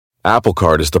Apple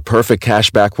Card is the perfect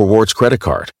cashback rewards credit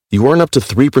card. You earn up to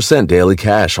 3% daily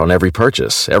cash on every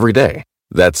purchase, every day.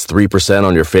 That's 3%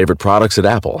 on your favorite products at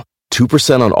Apple,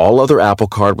 2% on all other Apple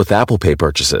Card with Apple Pay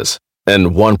purchases, and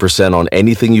 1% on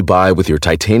anything you buy with your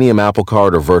titanium Apple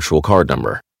Card or virtual card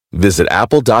number. Visit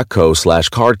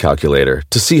apple.co/card calculator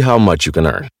to see how much you can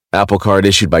earn. Apple Card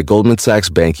issued by Goldman Sachs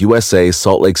Bank USA,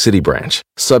 Salt Lake City branch.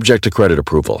 Subject to credit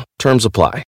approval. Terms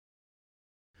apply.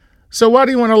 So why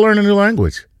do you want to learn a new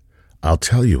language? I'll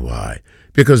tell you why.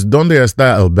 Because ¿Dónde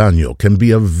está el baño can be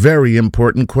a very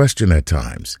important question at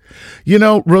times. You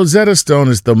know, Rosetta Stone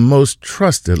is the most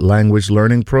trusted language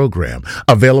learning program,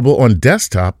 available on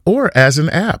desktop or as an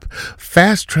app.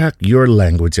 Fast-track your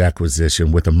language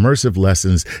acquisition with immersive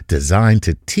lessons designed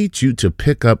to teach you to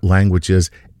pick up languages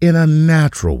in a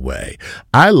natural way.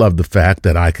 I love the fact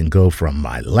that I can go from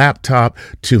my laptop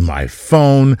to my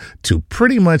phone to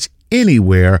pretty much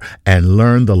anywhere and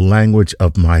learn the language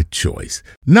of my choice.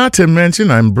 Not to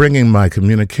mention, I'm bringing my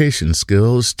communication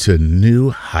skills to new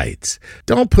heights.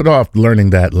 Don't put off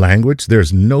learning that language.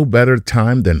 There's no better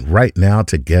time than right now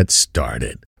to get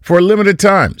started. For a limited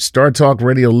time, Star Talk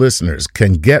Radio listeners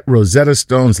can get Rosetta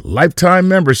Stone's lifetime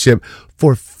membership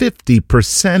for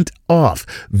 50% off.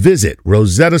 Visit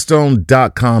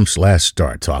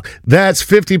rosettastone.com/StarTalk. That's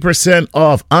 50%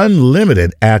 off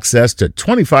unlimited access to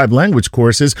 25 language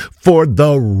courses for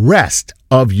the rest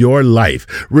of your life.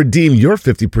 Redeem your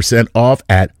 50% off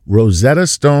at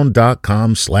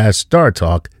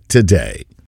rosettastone.com/StarTalk today.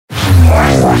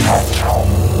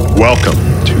 Welcome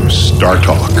to Star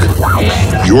Talk,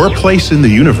 your place in the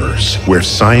universe where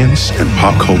science and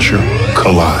pop culture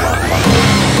collide.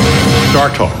 Star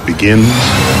Talk begins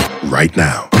right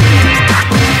now.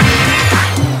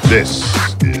 This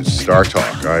is Star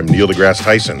Talk. I'm Neil deGrasse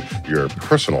Tyson, your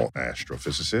personal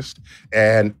astrophysicist.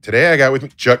 And today I got with me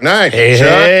Chuck Knight. Hey, Chuck,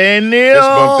 hey, Neil. Fist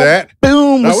bump that.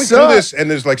 Boom. Now we do this, and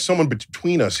there's like someone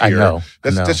between us here. I know.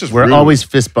 That's just We're rude. always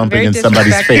fist bumping in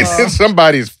somebody's face. In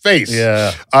somebody's face.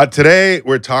 Yeah. Today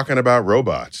we're talking about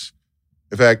robots.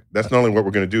 In fact, that's not only what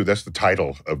we're going to do. That's the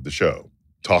title of the show.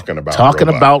 Talking about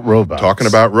robots. Talking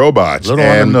about robots. Little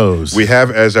on the nose. We have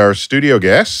as our studio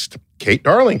guest Kate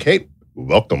Darling. Kate,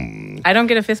 welcome. I don't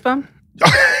get a fist bump?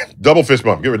 Double fist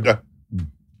bump. Give it a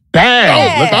bang.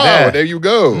 Oh, Look at that. there you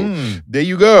go. There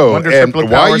you go. Wonder And triplet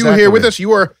why are powers you here with activate. us?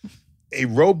 You are a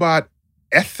robot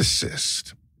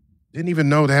ethicist. Didn't even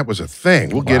know that was a thing.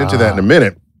 We'll get into that in a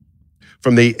minute.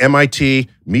 From the MIT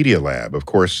Media Lab, of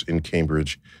course, in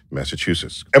Cambridge,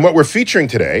 Massachusetts. And what we're featuring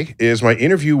today is my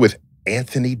interview with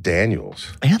Anthony Daniels.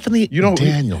 Anthony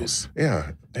Daniels.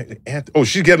 Yeah. Oh,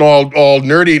 she's getting all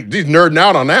nerdy. She's nerding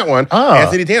out on that one. Oh.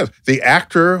 Anthony Daniels, the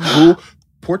actor who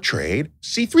portrayed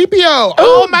C-3PO.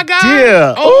 Oh my God.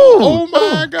 Dear. Oh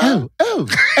my God. Oh.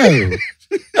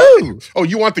 Oh,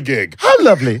 you want the gig. How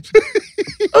lovely.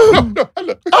 No,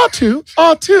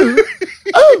 R2.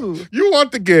 Oh. you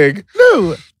want the gig.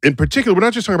 No. In particular, we're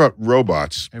not just talking about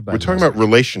robots. Everybody we're talking knows about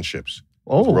relationships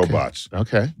with okay. robots.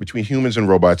 Okay. Between humans and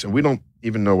robots. And we don't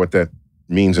even know what that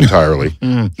means entirely.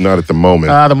 Not at the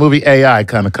moment. The movie AI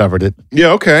kind of covered it.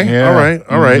 Yeah, okay. Yeah. All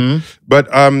right. Mhm. But,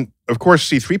 of course,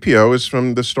 C-3PO is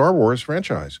from the Star Wars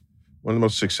franchise. One of the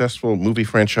most successful movie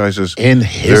franchises In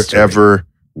history. there ever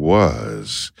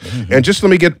was. And just let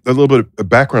me get a little bit of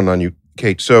background on you,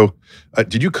 Kate. So,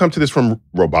 did you come to this from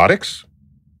robotics?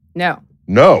 No.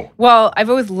 No. Well, I've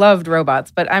always loved robots,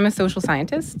 but I'm a social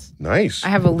scientist. Nice. I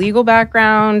have a legal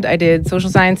background. I did social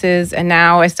sciences, and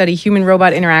now I study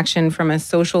human-robot interaction from a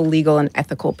social, legal, and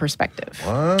ethical perspective.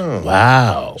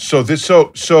 Wow. So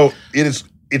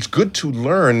it's good to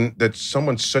learn that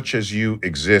someone such as you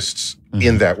exists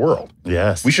in that world.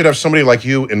 Yes. We should have somebody like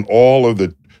you in all of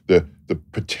the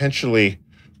potentially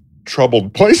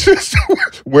troubled places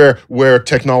where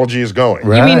technology is going.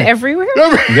 Right. You mean everywhere?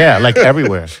 Yeah, like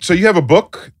everywhere. So you have a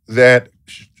book that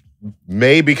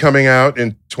may be coming out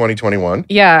in 2021.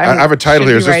 Yeah. I have a title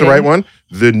here. Is this the right writing. one?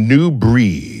 The New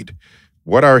Breed.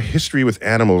 What our history with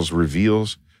animals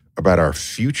reveals about our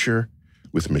future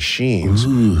with machines.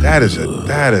 Ooh. That is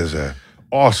a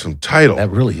awesome title. That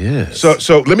really is.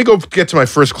 So let me go get to my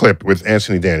first clip with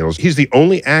Anthony Daniels. He's the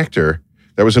only actor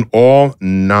that was in all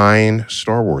 9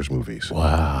 Star Wars movies.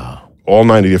 Wow. All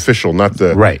 9, the official, not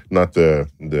the Right. not the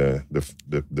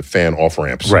fan off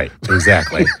ramps. Right.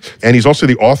 Exactly. And he's also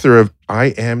the author of I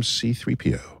Am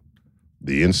C-3PO,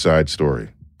 the inside story.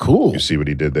 Cool. You see what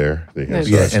he did there? The It's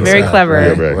inside story. very clever. Yeah,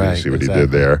 Right, right. You see what he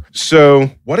did there.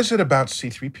 So, what is it about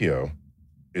C-3PO?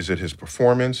 Is it his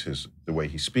performance, the way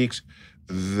he speaks,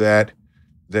 that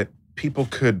people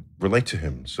could relate to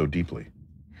him so deeply?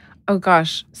 Oh,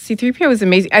 gosh. C-3PO is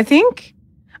amazing. I think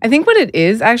I think what it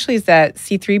is actually is that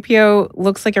C-3PO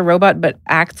looks like a robot but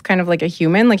acts kind of like a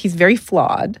human. Like he's very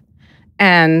flawed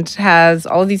and has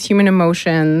all of these human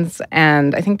emotions.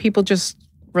 And I think people just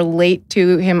relate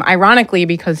to him ironically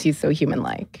because he's so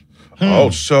human-like.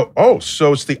 So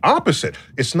it's the opposite.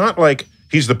 It's not like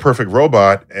he's the perfect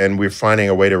robot and we're finding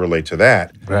a way to relate to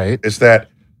that. Right. It's that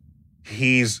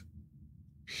he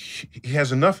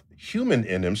has enough human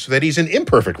in him so that he's an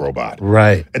imperfect robot.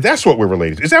 Right. And that's what we're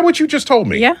related to. Is that what you just told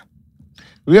me? Yeah.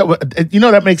 Yeah, well,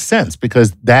 that makes sense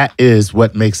because that is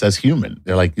what makes us human.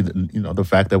 They're like, the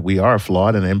fact that we are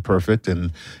flawed and imperfect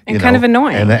and kind of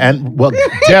annoying. And well,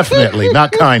 definitely,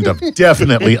 not kind of,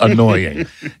 definitely annoying,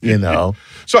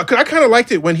 So I kind of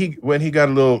liked it when he got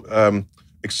a little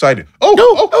excited.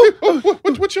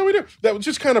 What shall we do? That was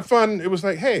just kind of fun. It was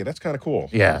like, hey, that's kind of cool.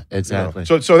 Yeah, exactly.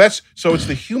 So it's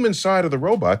the human side of the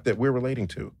robot that we're relating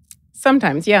to.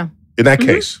 Sometimes, yeah. In that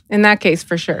case. In that case,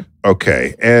 for sure.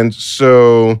 Okay. And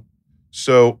so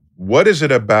what is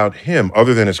it about him,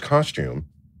 other than his costume,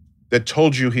 that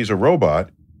told you he's a robot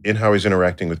in how he's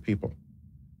interacting with people?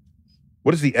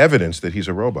 What is the evidence that he's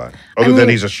a robot, other than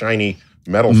he's a shiny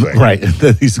metal thing? Right.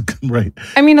 He's right.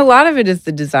 I mean, a lot of it is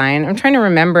the design. I'm trying to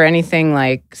remember anything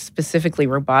like specifically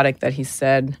robotic that he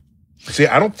said. See,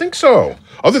 I don't think so.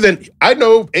 Other than I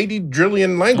know 80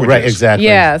 trillion languages. Right, exactly.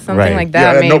 Yeah, something like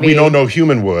that, maybe. No, we know no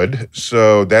human would,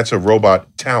 so that's a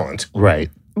robot talent. Right.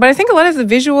 But I think a lot is the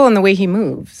visual and the way he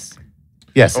moves.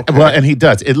 Yes. Okay. Well, and he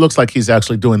does. It looks like he's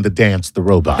actually doing the dance, the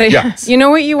robot. Yes. You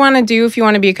know what you want to do if you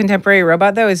want to be a contemporary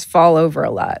robot, though, is fall over a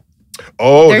lot.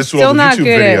 Oh, They're this is still all the not YouTube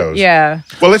good videos. yeah.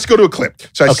 Well, let's go to a clip.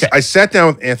 So Okay. I sat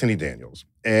down with Anthony Daniels,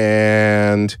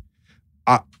 and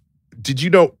did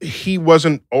you know he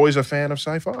wasn't always a fan of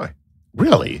sci-fi?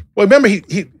 Really? Well, remember, he's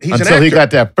an actor. Until he got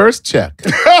that first check.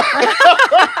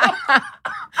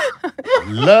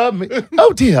 Love me.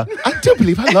 Oh, dear. I do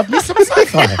believe I love me some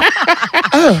sci-fi.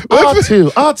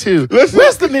 R2.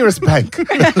 Where's the nearest bank?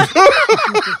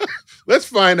 Let's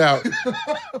find out.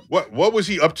 What was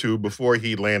he up to before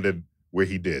he landed where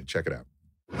he did? Check it out.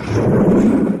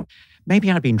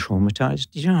 Maybe I'd been traumatized.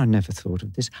 I never thought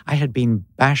of this. I had been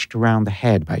bashed around the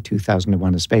head by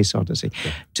 2001: A Space Odyssey,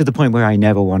 to the point where I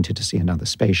never wanted to see another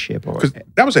spaceship. Because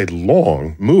that was a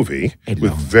long movie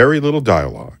with very little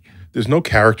dialogue. There's no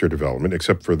character development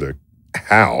except for the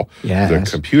HAL, the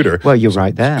computer. Well, you're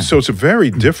right there. So it's a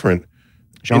very different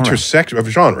intersection of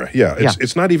genre. Yeah, Yeah.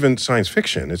 It's not even science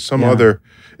fiction. It's some other.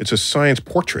 It's a science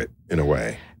portrait in a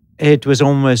way. It was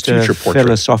almost a Future portrait.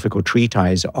 philosophical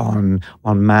treatise on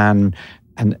man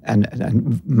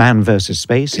and man versus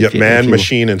space. Yeah, man,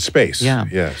 machine, and space. Yeah.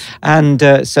 Yes.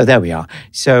 And so there we are.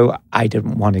 So I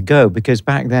didn't want to go because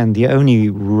back then the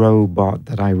only robot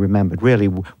that I remembered really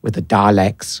were the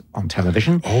Daleks on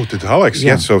television. Oh, the Daleks.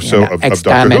 Yeah. Yeah. So of Doctor Who.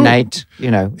 Exterminate,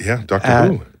 Yeah, Doctor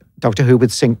Who. Doctor Who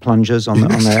with sink plungers on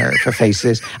their for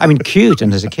faces. I mean, cute.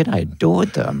 And as a kid, I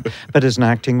adored them. But as an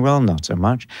acting role, not so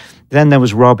much. Then there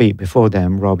was Robbie before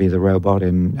them, Robbie the robot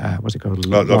in, what's it called?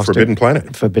 Forbidden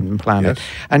Planet. Forbidden Planet. Yes.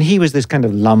 And he was this kind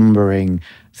of lumbering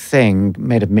thing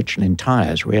made of Michelin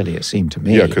tires, really, it seemed to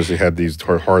me. Yeah, because they had these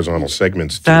horizontal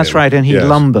segments. to That's him. right. And he Yes.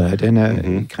 lumbered in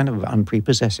a kind of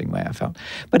unprepossessing way, I felt.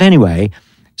 But anyway...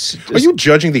 Are you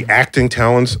judging the acting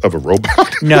talents of a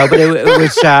robot? No, but it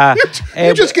was...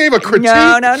 You just gave a critique.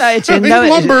 No. It's He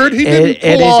lumbered. He didn't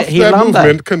pull off that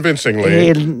movement convincingly.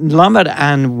 He lumbered,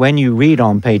 and when you read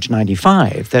on page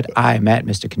 95 that I met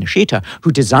Mr. Kinoshita,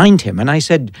 who designed him, and I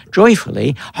said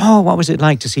joyfully, what was it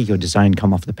like to see your design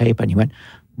come off the paper? And he went,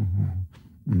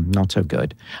 not so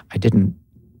good. I didn't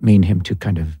mean him to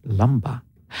kind of lumber.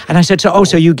 And I said,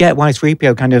 so you get why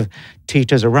 3PO kind of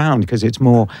teeters around because it's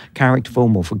more characterful,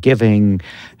 more forgiving,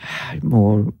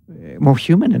 more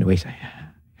human in a way.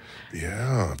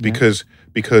 Yeah, because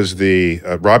the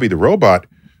Robbie the robot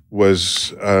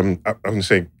was I'm going to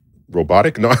say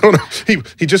robotic. No, I don't know.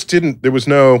 He just didn't. There was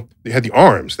no. He had the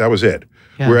arms. That was it.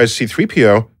 Yeah. Whereas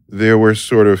C-3PO, there were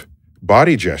sort of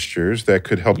body gestures that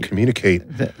could help communicate.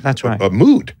 That's right. A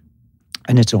mood.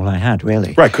 And it's all I had,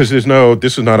 really. Right, because this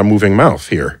is not a moving mouth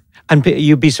here. And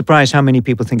you'd be surprised how many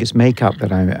people think it's makeup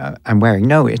that I'm wearing.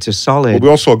 No, it's a solid... Well, we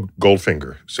also saw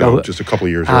Goldfinger, so just a couple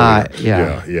of years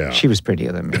earlier. Yeah. She was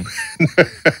prettier than me.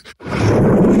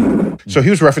 So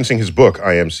he was referencing his book,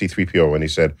 I Am C-3PO, and he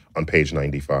said on page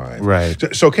 95.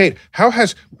 Right. So Kate, how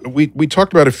has... We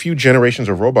talked about a few generations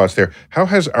of robots there. How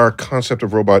has our concept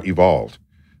of robot evolved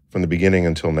from the beginning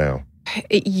until now?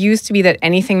 It used to be that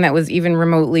anything that was even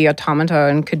remotely automata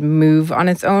and could move on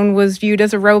its own was viewed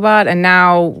as a robot. And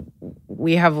now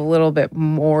we have a little bit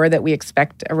more that we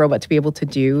expect a robot to be able to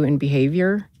do in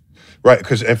behavior. Right,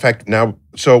 because in fact now,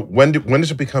 so when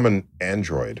does it become an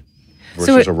android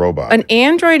versus a robot? An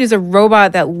android is a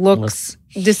robot that looks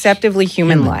deceptively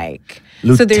human-like.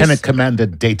 Lieutenant Commander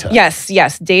Data.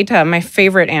 Yes, Data, my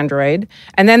favorite android.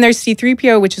 And then there's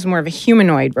C-3PO, which is more of a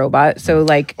humanoid robot. So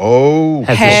like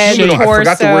head, humanoid. torso. I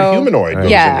forgot the word humanoid goes in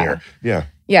here. Yeah.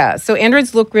 Yeah, so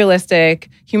androids look realistic.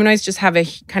 Humanoids just have a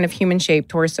kind of human-shaped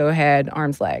torso, head,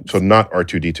 arms, legs. So not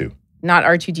R2-D2. Not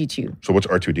R2-D2. So what's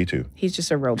R2-D2? He's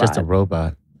just a robot. Just a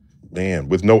robot. Man,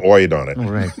 with no oid on it. All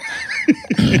right.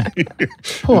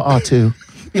 Poor R2.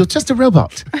 You're just a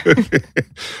robot.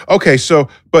 Okay, so,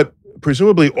 but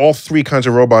presumably all three kinds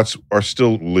of robots are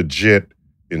still legit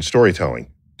in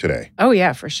storytelling today. Oh,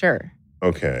 yeah, for sure.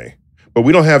 Okay. But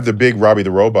we don't have the big Robbie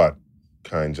the Robot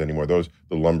kinds anymore. Those,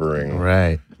 the lumbering.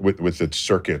 Right. With its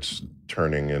circuits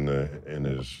turning in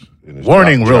his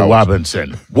Warning, Will jowls.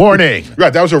 Robinson. Warning.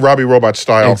 Right, that was a Robbie Robot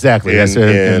style. Exactly. That's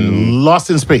in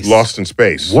Lost in Space. Lost in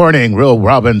Space. Warning, Will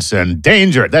Robinson.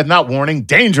 Danger. That's not warning.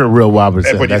 Danger, Will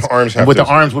Robinson. But your arms have with to- the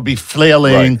arms would be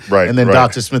flailing. Right, and then right.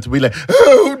 Dr. Smith would be like,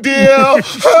 oh, dear.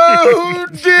 Oh,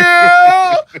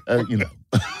 dear. You know.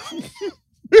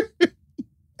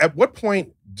 At what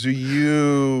point do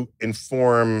you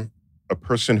inform a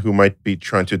person who might be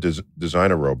trying to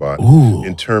design a robot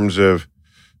in terms of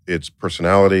its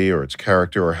personality or its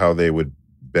character or how they would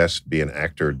best be an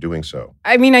actor doing so?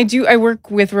 I mean, I work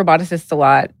with roboticists a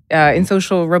lot in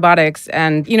social robotics.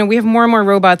 And, we have more and more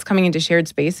robots coming into shared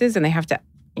spaces and they have to,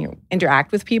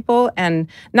 interact with people. And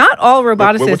not all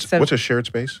roboticists What's a shared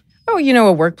space? Oh,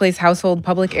 a workplace, household,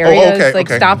 public areas.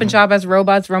 Okay. Stop and Shop has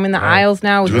robots roaming the aisles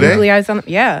now with googly eyes on them.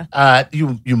 Yeah.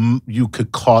 You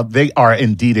could call, they are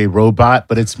indeed a robot,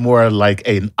 but it's more like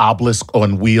an obelisk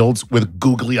on wheels with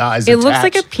googly eyes It attached. looks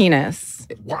like a penis.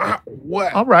 Wow.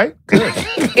 What? All right, good.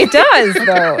 It does,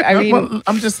 though. I mean, Well,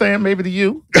 I'm just saying, maybe to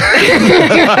you.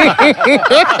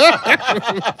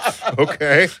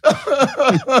 Okay.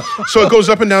 So it goes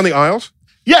up and down the aisles?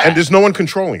 Yeah. And there's no one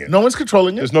controlling it? No one's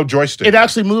controlling it. There's no joystick? It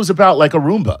actually moves about like a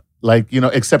Roomba.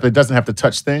 Except it doesn't have to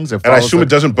touch things. And I assume it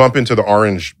doesn't bump into the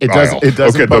orange It aisle.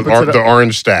 doesn't Okay, bump into the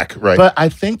orange stack, right. But I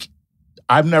think,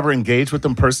 I've never engaged with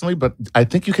them personally, but I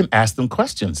think you can ask them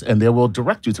questions and they will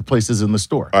direct you to places in the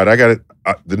store. All right, I got it.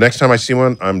 The next time I see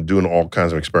one, I'm doing all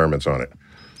kinds of experiments on it.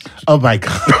 Oh my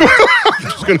God.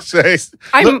 I was going to say.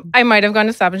 I might have gone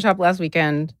to Stop and Shop last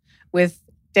weekend with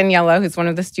Daniela, who's one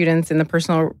of the students in the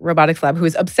personal robotics lab, who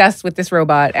is obsessed with this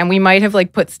robot. And we might have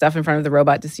put stuff in front of the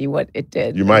robot to see what it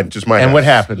did. You might And have. what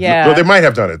happened? Yeah. No, they might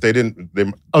have done it. They didn't.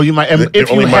 You might. And if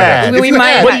you only might had, have. if We you might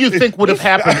had, have. what do you think would have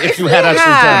happened if you had actually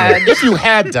done it? If you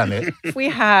had done it, If we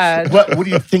had. what do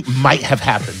you think might have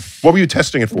happened? What were you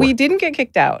testing it for? We didn't get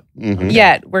kicked out Mhm.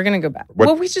 yet. We're going to go back. What-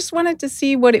 Well, we just wanted to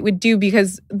see what it would do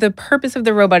because the purpose of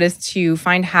the robot is to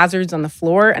find hazards on the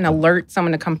floor and alert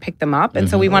someone to come pick them up. And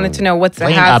so we wanted to know what's the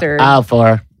Clean hazard. up aisle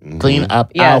 4. Mhm. Clean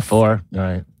up Yes. aisle 4. All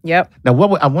right. Yep. Now,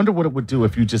 I wonder what it would do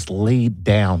if you just laid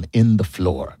down in the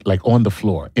floor, like on the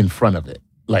floor, in front of it.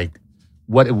 Like,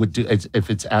 what it would do if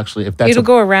that's It'll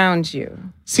go around you.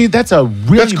 See, that's a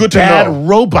really That's good to bad know.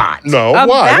 robot. No, A why? What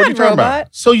are bad you talking robot.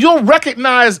 So you'll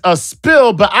recognize a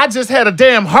spill, but I just had a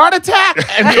damn heart attack,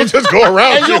 about? You'll just go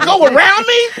around. and you'll go around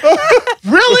me?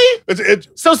 Really? It's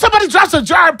So somebody drops a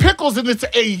jar of pickles, and it's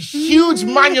a huge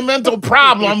monumental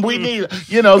problem. We need,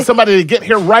 somebody to get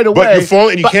here right away. but you're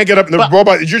falling and you can't get up, and the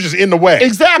robot, you're just in the way.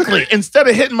 Exactly. Instead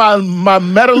of hitting my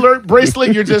Med Alert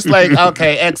bracelet, you're just like,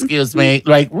 okay, excuse me.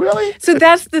 Like, really? So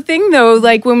that's the thing, though.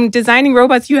 Like when designing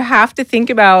robots, you have to think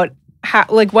about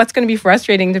what's going to be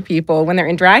frustrating to people when they're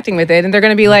interacting with it, and they're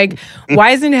going to be like,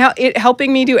 "Why isn't it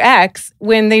helping me do X?"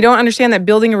 When they don't understand that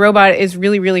building a robot is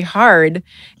really, really hard,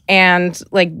 and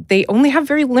they only have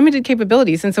very limited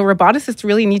capabilities. And so roboticists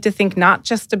really need to think not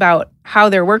just about how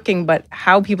they're working, but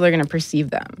how people are going to percve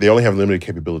them. They only have limited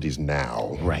capabilities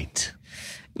now. Right.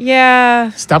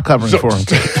 Yeah. Stop covering for him.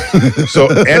 So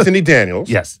Anthony Daniels,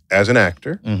 Yes. as an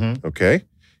actor, Mm-hmm. okay,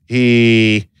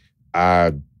 he's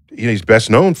best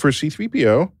known for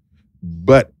C-3PO,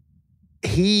 but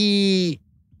he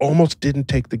almost didn't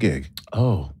take the gig.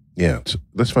 Oh, Yeah, so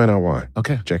let's find out why.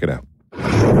 okay. Check it out.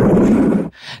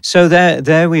 So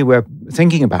there we were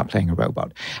thinking about playing a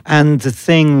robot. And the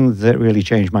thing that really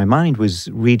changed my mind was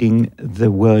reading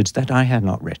the words that I had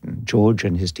not written. George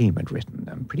and his team had written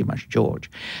them, pretty much George.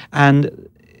 And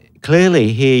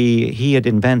clearly he had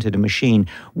invented a machine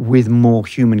with more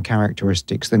human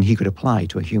characteristics than he could apply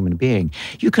to a human being.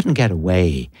 You couldn't get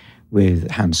away with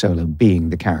Han Solo being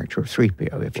the character of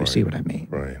 3PO, if you see what I mean.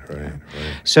 Right.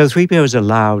 So 3PO is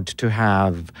allowed to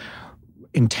have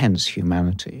intense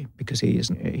humanity because he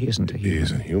isn't a human. He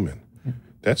isn't human.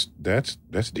 That's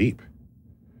deep.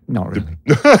 Not really.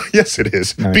 Yes, it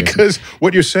is. No, it because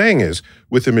what you're saying is,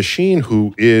 with a machine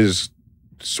who is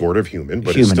sort of human,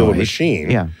 but it's still a Humanoid.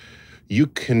 machine, Yeah. you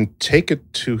can take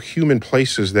it to human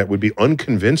places that would be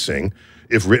unconvincing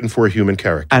if written for a human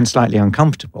character. And slightly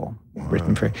uncomfortable,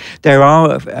 written for. There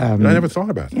are. I never thought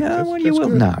about that. Yeah, well, you will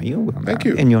good. now. You will now. Thank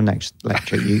you. In your next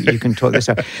lecture, you can talk this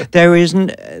out. There is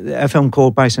a film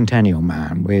called Bicentennial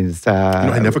Man with.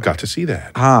 I never got to see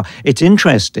that. It's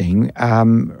interesting.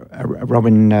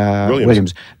 Robin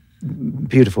Williams.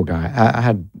 Beautiful guy. I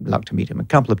had luck to meet him a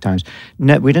couple of times.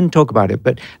 No, we didn't talk about it,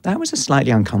 but that was a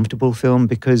slightly uncomfortable film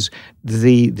because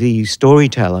the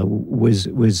storyteller was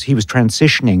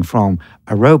transitioning from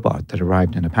a robot that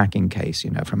arrived in a packing case,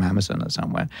 from Amazon or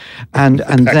somewhere, and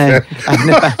then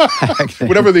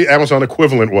Whatever the Amazon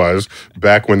equivalent was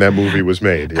back when that movie was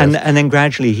made. Yes. and then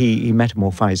gradually he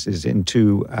metamorphizes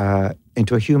into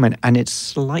a human, and it's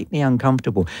slightly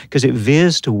uncomfortable because it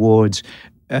veers towards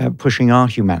pushing our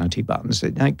humanity buttons.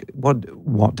 Like,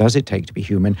 what does it take to be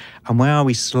human, and where are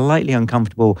we slightly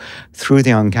uncomfortable through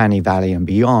the uncanny valley and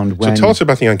beyond? So tell us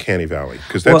about the uncanny valley,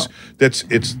 because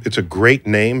it's a great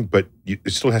name, but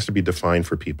it still has to be defined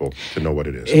for people to know what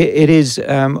it is. It is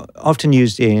often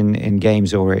used in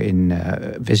games or in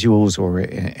visuals or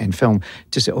in film,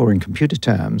 or in computer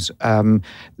terms.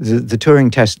 The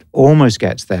Turing test almost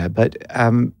gets there, but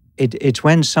it's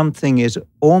when something is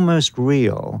almost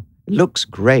real, looks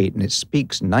great, and it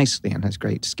speaks nicely and has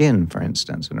great skin, for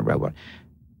instance, in a robot.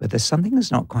 But there's something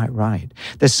that's not quite right.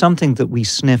 There's something that we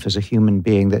sniff as a human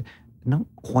being that not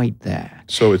quite there.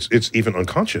 So it's even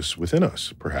unconscious within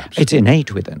us, perhaps. It's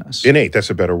innate within us. Innate, that's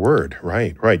a better word.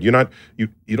 Right. You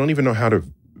don't even know how to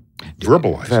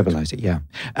verbalize it, yeah.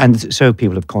 And so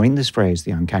people have coined this phrase,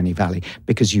 the uncanny valley,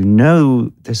 because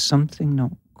there's something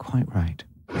not quite right.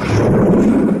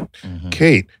 Mm-hmm.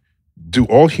 Kate, do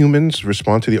all humans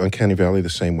respond to the uncanny valley the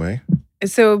same way?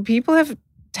 So people have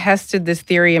tested this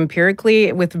theory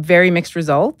empirically with very mixed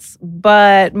results,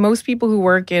 but most people who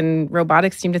work in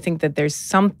robotics seem to think that there's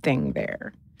something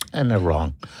there. And they're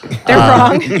wrong. They're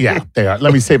wrong? Yeah, they are.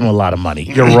 Let me save them a lot of money.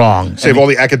 You're wrong. Save all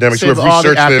the academics who have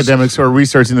researched this. Academics who are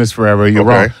researching this forever. You're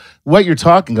wrong. What you're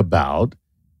talking about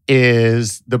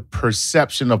is the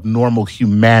perception of normal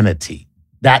humanity.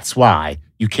 That's why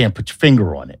you can't put your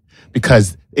finger on it,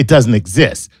 because it doesn't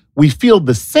exist. We feel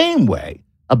the same way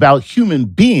about human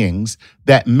beings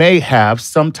that may have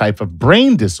some type of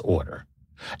brain disorder.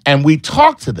 And we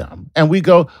talk to them and we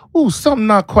go, ooh, something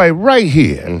not quite right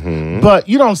here. Mm-hmm. But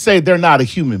you don't say they're not a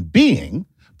human being,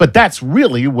 but that's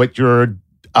really what your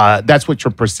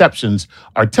perceptions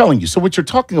are telling you. So what you're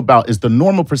talking about is the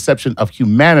normal perception of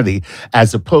humanity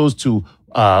as opposed to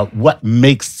what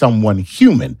makes someone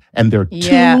human. And they're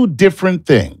two different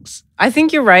things. I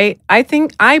think you're right. I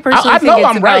personally think it's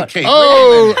I'm right, Kate.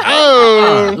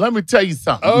 Let me tell you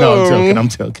something. No, I'm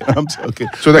joking.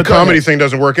 So that comedy thing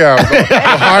doesn't work out.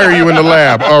 I'll hire you in the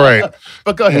lab. All right.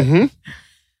 But go ahead. Mm-hmm.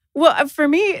 Well, for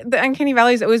me, the uncanny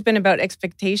valley has always been about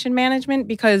expectation management,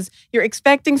 because you're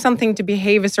expecting something to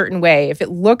behave a certain way. If it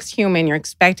looks human, you're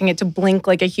expecting it to blink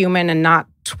like a human and not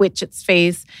twitch its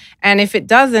face. And if it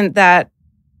doesn't, that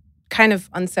kind of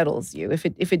unsettles you if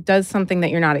it does something that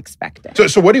you're not expecting.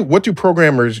 So what do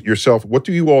programmers yourself, what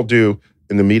do you all do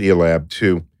in the media lab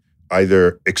to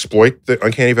either exploit the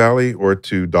uncanny valley or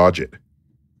to dodge it?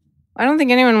 I don't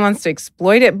think anyone wants to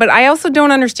exploit it, but I also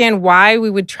don't understand why we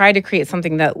would try to create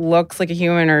something that looks like a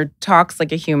human or talks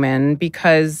like a human,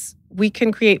 because we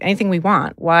can create anything we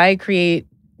want. Why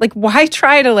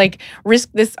try to risk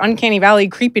this uncanny valley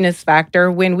creepiness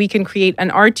factor when we can create an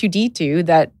R2-D2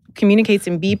 that communicates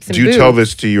and beeps and Do you boops? tell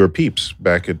this to your peeps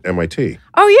back at MIT?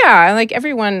 Oh yeah,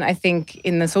 everyone I think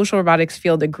in the social robotics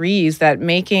field agrees that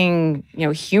making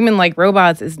human-like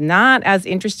robots is not as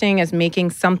interesting as making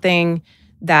something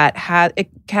that has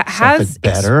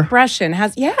expression.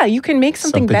 You can make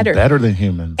something better than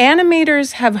humans.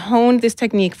 Animators have honed this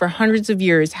technique for hundreds of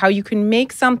years. How you can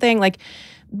make something like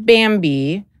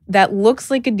Bambi that looks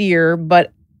like a deer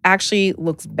but actually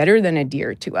looks better than a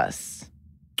deer to us.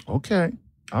 Okay.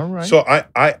 All right. So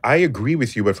I agree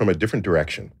with you, but from a different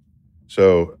direction.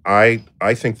 So I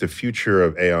think the future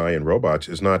of AI and robots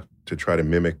is not to try to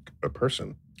mimic a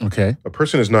person. Okay. A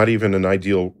person is not even an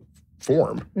ideal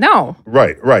form. No.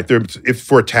 Right. If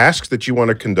for tasks that you want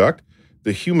to conduct,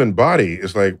 the human body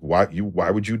is like, why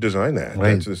would you design that?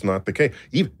 Right. That's just not the case.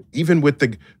 Even with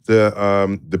the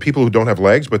people who don't have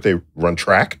legs, but they run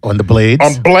track. On the blades?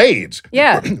 On blades.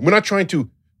 Yeah. We're not trying to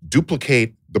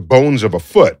duplicate the bones of a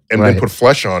foot and then put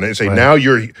flesh on it and say, now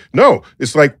no,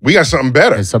 it's like, we got something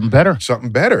better. There's something better. Something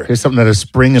better. Here's something that'll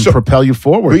spring and propel you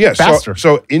forward faster.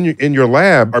 So in your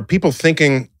lab, are people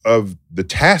thinking of the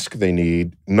task they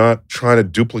need, not trying to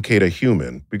duplicate a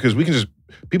human, because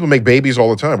people make babies all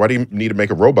the time. Why do you need to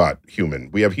make a robot human?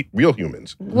 We have real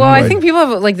humans. Well, right? I think people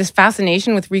have like this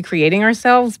fascination with recreating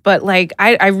ourselves, but like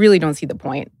I really don't see the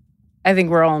point. I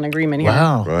think we're all in agreement here.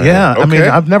 Wow. Right. Yeah. Okay. I mean,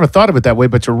 I've never thought of it that way,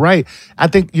 but you're right. I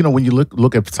think, when you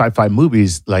look at sci-fi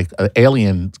movies, like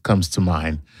Alien comes to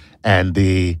mind, and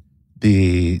the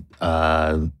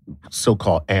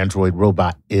so-called android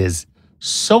robot is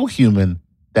so human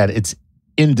that it's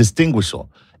indistinguishable.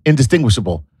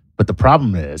 But the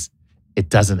problem is it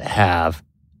doesn't have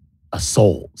a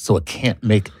soul, so it can't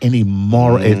make any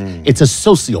more. It's a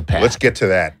sociopath. Let's get to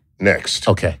that next.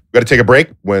 Okay. We've got to take a break.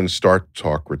 When Star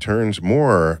Talk returns,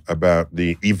 more about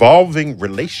the evolving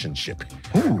relationship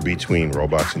between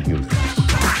robots and humans.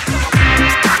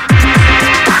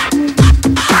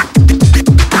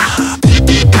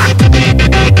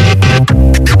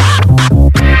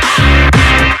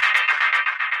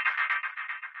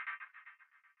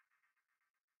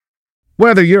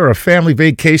 Whether you're a family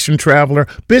vacation traveler,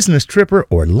 business tripper,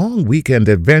 or long weekend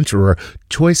adventurer,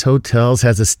 Choice Hotels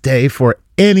has a stay for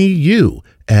any you.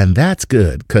 And that's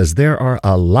good, because there are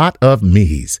a lot of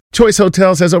me's. Choice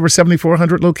Hotels has over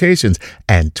 7,400 locations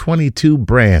and 22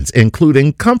 brands,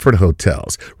 including Comfort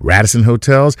Hotels, Radisson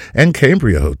Hotels, and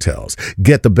Cambria Hotels.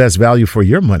 Get the best value for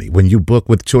your money when you book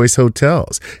with Choice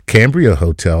Hotels. Cambria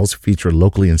Hotels feature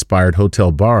locally inspired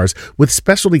hotel bars with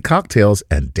specialty cocktails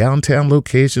and downtown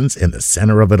locations in the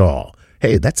center of it all.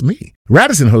 Hey, that's me.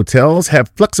 Radisson Hotels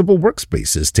have flexible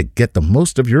workspaces to get the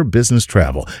most of your business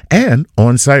travel and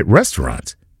on-site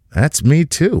restaurants. That's me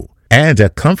too. And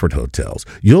at Comfort Hotels,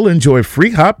 you'll enjoy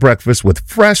free hot breakfast with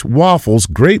fresh waffles,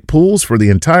 great pools for the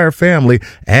entire family,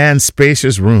 and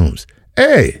spacious rooms.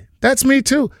 Hey, that's me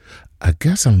too. I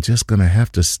guess I'm just going to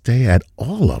have to stay at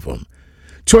all of them.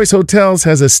 Choice Hotels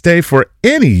has a stay for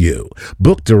any you.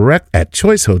 Book direct at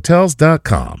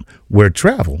choicehotels.com, where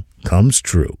travel comes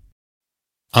true.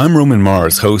 I'm Roman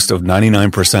Mars, host of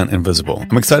 99% Invisible.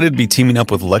 I'm excited to be teaming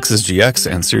up with Lexus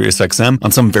GX and SiriusXM on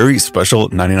some very special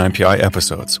 99PI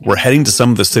episodes. We're heading to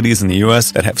some of the cities in the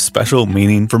U.S. that have special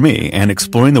meaning for me and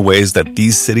exploring the ways that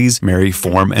these cities marry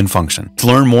form and function. To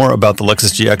learn more about the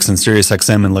Lexus GX and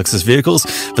SiriusXM and Lexus vehicles,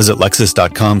 visit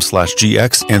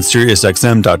lexus.com/GX and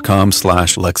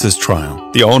SiriusXM.com/Lexus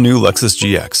Trial. The all-new Lexus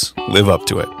GX. Live up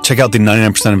to it. Check out the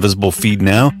 99% Invisible feed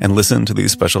now and listen to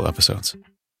these special episodes.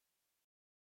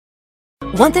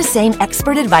 Want the same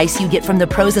expert advice you get from the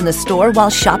pros in the store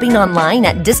while shopping online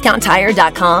at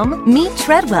DiscountTire.com? Meet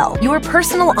Treadwell, your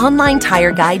personal online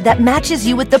tire guide that matches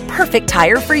you with the perfect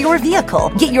tire for your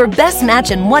vehicle. Get your best match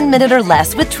in 1 minute or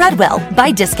less with Treadwell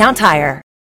by Discount Tire.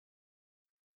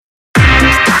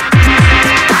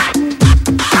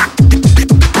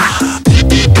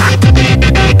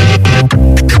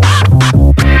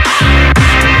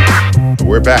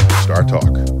 We're back. Star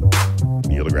Talk.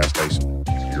 Neil deGrasse Tyson.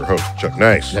 Your host, Chuck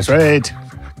Nice. That's right.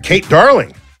 Kate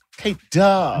Darling. Kate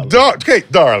Darling.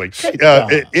 Kate Darling. Kate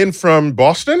Darling. In from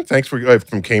Boston. Thanks for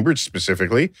from Cambridge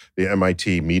specifically, the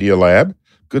MIT Media Lab.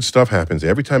 Good stuff happens.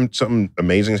 Every time something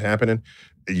amazing is happening,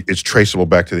 it's traceable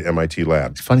back to the MIT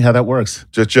lab. It's funny how that works.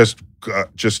 Just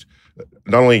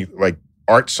not only like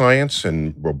art science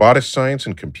and robotics science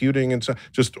and computing and so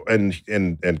just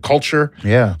and culture.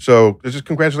 Yeah. So just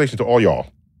congratulations to all y'all.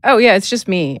 Oh, yeah, it's just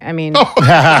me. I mean, you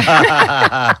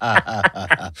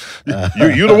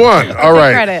the one. All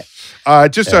right. Credit. I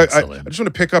just want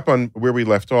to pick up on where we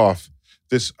left off.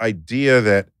 This idea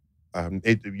that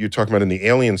you're talking about in the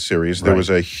Alien series, there was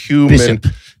a human.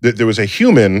 There was a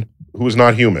human who was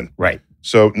not human. Right.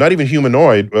 So not even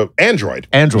humanoid, android.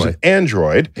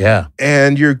 Android. Yeah.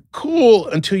 And you're cool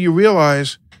until you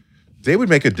realize they would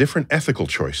make a different ethical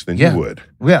choice than you would.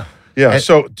 Yeah. Yeah.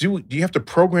 So do you have to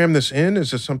program this in?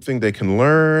 Is this something they can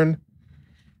learn?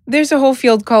 There's a whole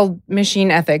field called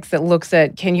machine ethics that looks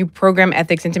at, can you program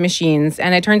ethics into machines?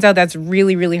 And it turns out that's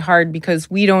really, really hard because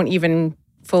we don't even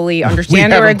fully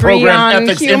understand or agree on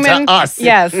ethics human. Into us.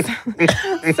 Yes.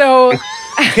 So you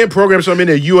can't program something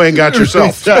that you ain't got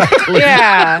yourself.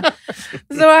 Yeah.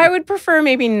 So I would prefer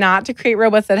maybe not to create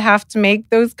robots that have to make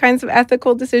those kinds of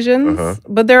ethical decisions.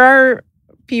 But there are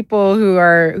people who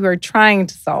are trying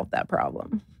to solve that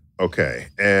problem. Okay.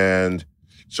 And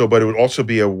so, but it would also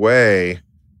be a way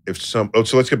so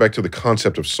let's get back to the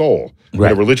concept of soul. Right.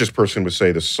 When a religious person would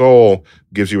say the soul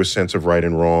gives you a sense of right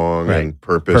and wrong and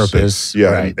purpose.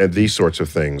 And these sorts of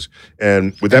things.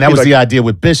 And would that was the idea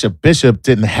with Bishop. Bishop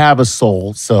didn't have a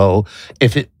soul, so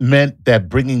if it meant that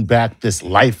bringing back this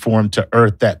life form to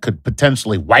Earth that could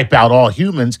potentially wipe out all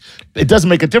humans, it doesn't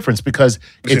make a difference because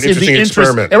it's in the interest.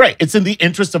 Experiment. Right, it's in the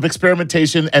interest of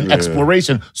experimentation and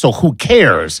exploration. So who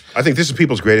cares? I think this is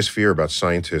people's greatest fear about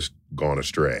scientists gone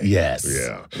astray. Yes.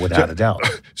 Yeah. Without a doubt.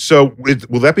 So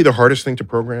will that be the hardest thing to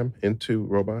program into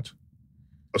robots?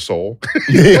 A soul?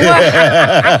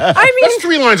 I mean, that's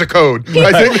 3 lines of code.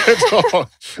 I think that's all.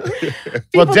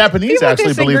 Japanese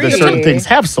actually believe that certain things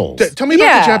have souls. Tell me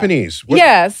about the Japanese.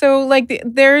 So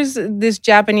there's this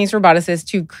Japanese roboticist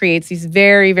who creates these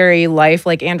very, very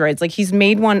lifelike androids. Like he's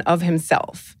made one of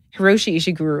himself. Hiroshi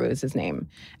Ishiguro is his name.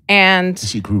 And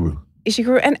Ishiguro.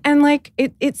 And like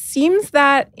it seems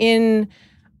that in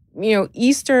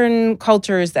Eastern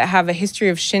cultures that have a history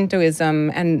of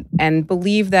Shintoism and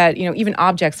believe that even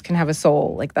objects can have a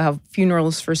soul, like they'll have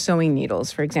funerals for sewing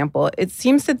needles, for example. It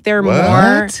seems that they're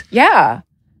more yeah.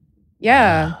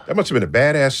 That must have been a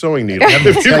badass sewing needle.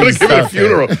 If you're going to give it a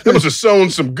funeral, that must have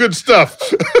sewn some good stuff.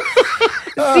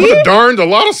 Must have darned a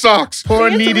lot of socks.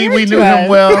 Poor Needy, we knew him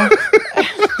well.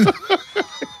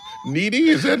 Needy?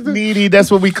 Is that Needy?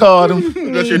 That's what we called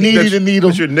him. That's your Needy the Needle.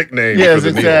 That's your nickname. Yes,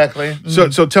 exactly. So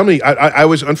tell me, I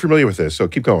was unfamiliar with this, so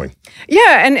keep going.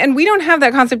 Yeah, and we don't have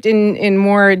that concept in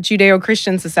more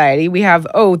Judeo-Christian society. We have,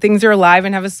 things are alive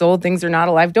and have a soul, things are not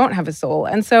alive, don't have a soul.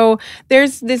 And so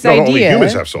there's this idea. Only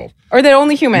humans have soul. Or that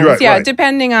only humans, right.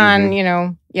 depending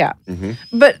on,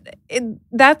 But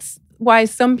that's why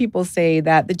some people say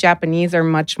that the Japanese are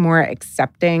much more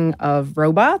accepting of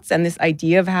robots and this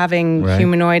idea of having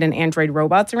humanoid and android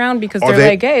robots around because they're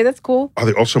like, hey, that's cool. Are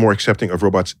they also more accepting of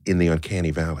robots in the uncanny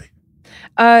valley?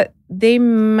 They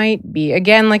might be.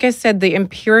 Again, like I said, the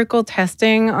empirical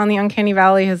testing on the uncanny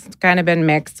valley has kind of been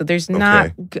mixed. So there's not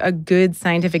a good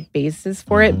scientific basis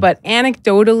for it. But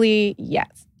anecdotally,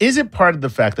 yes. Is it part of the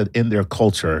fact that in their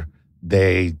culture,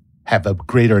 they have a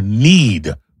greater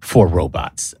need for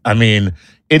robots? I mean,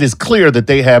 it is clear that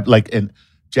they have, like in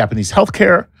Japanese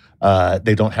healthcare,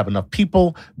 they don't have enough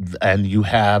people, and you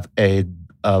have a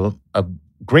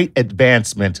great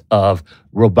advancement of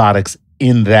robotics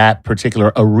in that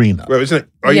particular arena. Well,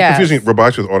 are you confusing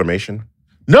robotics with automation?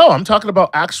 No, I'm talking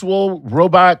about actual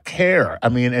robot care. I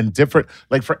mean, and different,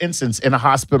 like for instance, in a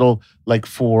hospital, like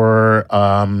for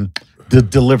the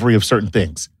delivery of certain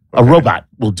things. A robot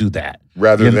will do that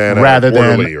rather than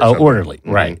orderly,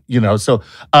 mm-hmm. Right? So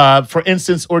for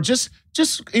instance, or just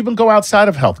even go outside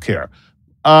of healthcare,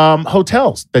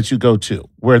 hotels that you go to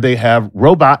where they have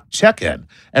robot check-in,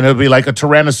 and it'll be like a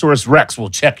Tyrannosaurus Rex will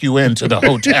check you into the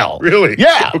hotel. Really?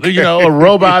 Yeah, okay. A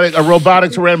robotic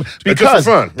Tyrannosaurus because just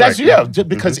for fun. That's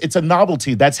because it's a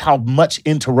novelty. That's how much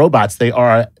into robots they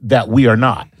are that we are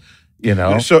not.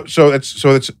 So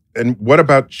it's and what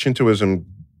about Shintoism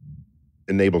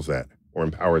enables that or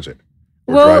empowers it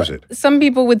or drives it? Some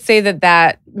people would say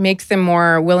that makes them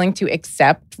more willing to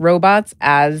accept robots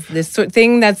as this sort of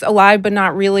thing that's alive but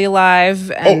not really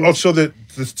alive. And So the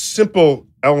simple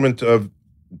element of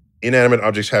inanimate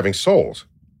objects having souls,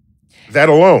 that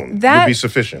alone would be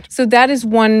sufficient. So that is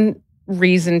one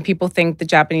reason people think the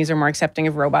Japanese are more accepting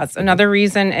of robots. Another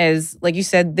reason is, like you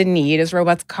said, the need. As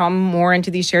robots come more into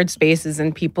these shared spaces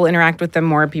and people interact with them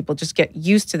more, people just get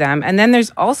used to them. And then there's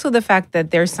also the fact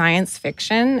that their science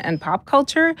fiction and pop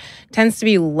culture tends to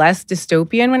be less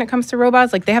dystopian when it comes to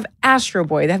robots. Like they have Astro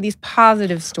Boy. They have these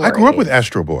positive stories. I grew up with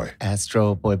Astro Boy.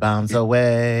 Astro Boy bounds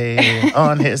away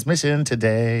on his mission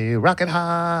today, rocket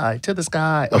high to the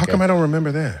sky. Okay. How come I don't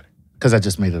remember that? Because I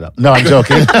just made it up. No, I'm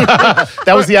joking.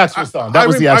 That was the actual song. I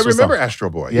remember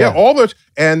Astro Boy. Yeah, all those.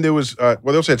 And there was, they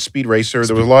also had Speed Racer.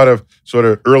 There was a lot of sort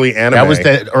of early anime. That was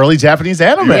the early Japanese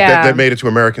anime. That made it to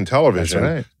American television.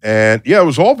 That's right. And it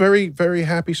was all very, very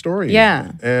happy stories.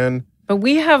 Yeah. But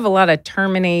we have a lot of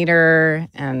Terminator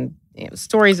and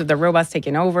stories of the robots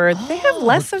taking over. They have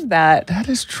less of that. That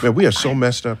is true. Man, we are so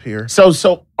messed up here. So is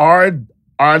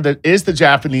the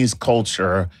Japanese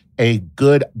culture a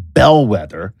good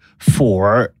bellwether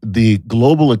for the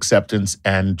global acceptance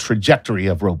and trajectory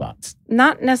of robots?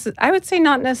 I would say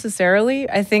not necessarily.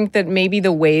 I think that maybe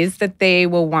the ways that they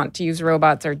will want to use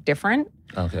robots are different.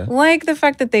 Okay. Like the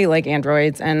fact that they like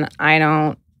androids, and I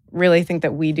don't really think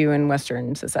that we do in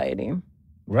Western society.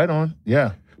 Right on.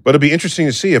 Yeah. But it'll be interesting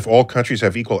to see if all countries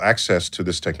have equal access to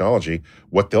this technology,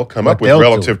 what they'll come up with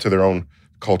relative to their own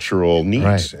cultural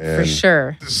needs. Right. For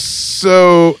sure.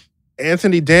 So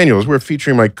Anthony Daniels, we're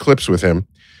featuring my clips with him.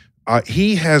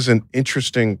 He has an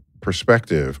interesting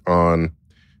perspective on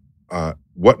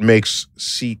what makes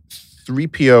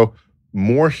C-3PO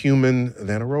more human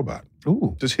than a robot.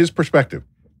 Ooh. Just his perspective.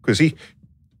 Because he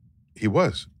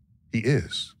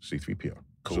is C-3PO.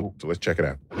 Cool. So let's check it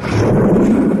out.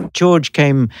 George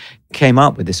came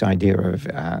up with this idea of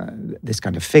this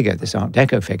kind of figure, this Art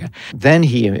Deco figure. Then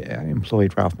he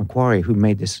employed Ralph McQuarrie, who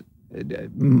made this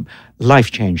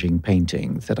life-changing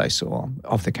painting that I saw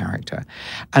of the character.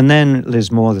 And then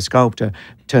Liz Moore, the sculptor,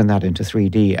 turned that into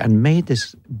 3D and made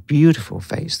this beautiful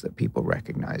face that people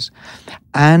recognize.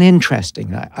 And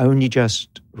interesting, I only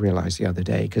just realized the other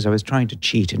day, because I was trying to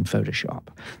cheat in Photoshop.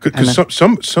 Because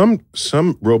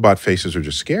some robot faces are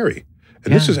just scary.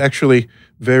 And this Yeah. is actually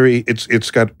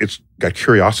it's got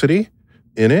curiosity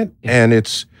in it,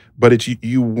 and but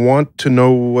you want to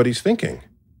know what he's thinking.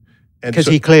 Because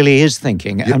he clearly is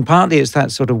thinking. Yeah. And partly it's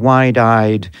that sort of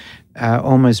wide-eyed,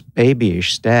 almost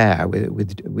babyish stare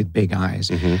with big eyes.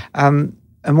 Mm-hmm.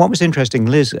 And what was interesting,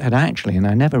 Liz had actually, and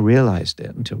I never realized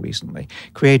it until recently,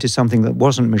 created something that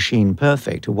wasn't machine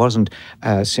perfect, or wasn't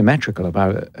symmetrical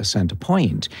about a center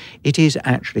point. It is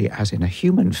actually, as in a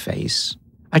human face.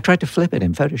 I tried to flip it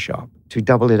in Photoshop to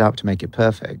double it up to make it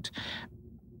perfect.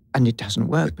 And it doesn't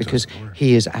work because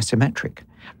he is asymmetric.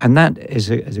 And that is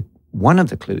one of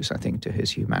the clues, I think, to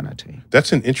his humanity.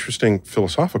 That's an interesting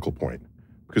philosophical point,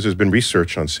 because there's been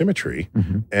research on symmetry,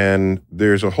 and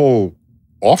there's a whole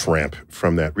off-ramp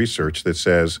from that research that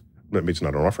says, maybe it's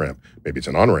not an off-ramp, maybe it's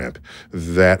an on-ramp,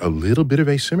 that a little bit of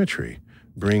asymmetry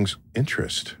brings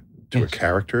interest to a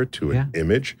character, to an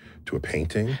image, to a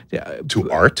painting,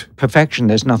 to art. Perfection,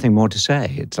 there's nothing more to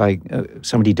say. It's like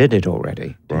somebody did it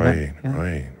already. Right.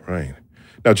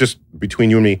 Now, just between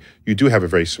you and me, you do have a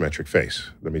very symmetric face.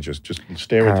 Let me just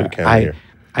stare into the camera here.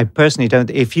 I personally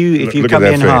don't. If you Look cut at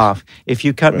me in that face. half, if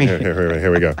you cut me,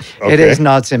 Here we go. Okay. it is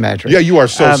not symmetric. Yeah, you are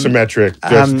so symmetric.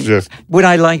 Just would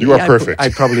I like? You are perfect.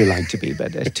 I'd probably like to be,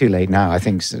 but it's too late now. I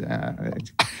think.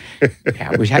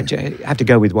 We have to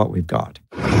go with what we've got.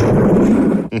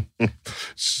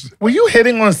 Were you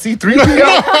hitting on C-3PO? No,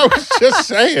 I was just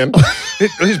saying.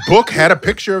 His book had a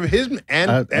picture of him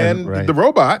and right. the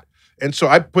robot. And so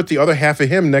I put the other half of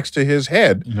him next to his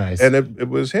head. Nice. And it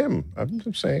was him.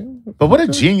 I'm saying. But what a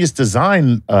genius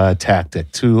design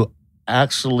tactic to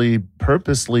actually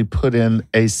purposely put in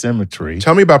asymmetry.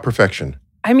 Tell me about perfection.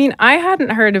 I mean, I hadn't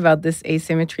heard about this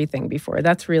asymmetry thing before.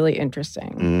 That's really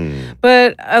interesting.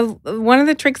 But one of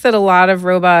the tricks that a lot of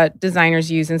robot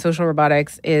designers use in social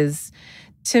robotics is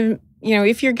to,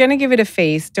 if you're going to give it a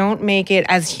face, don't make it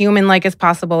as human-like as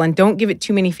possible, and don't give it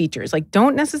too many features. Like,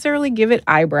 don't necessarily give it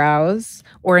eyebrows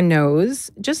or a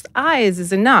nose. Just eyes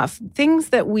is enough. Things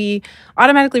that we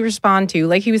automatically respond to,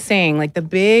 like he was saying, like the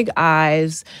big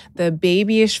eyes, the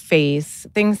babyish face,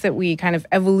 things that we kind of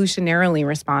evolutionarily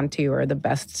respond to are the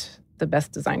best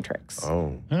design tricks.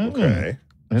 Oh, okay.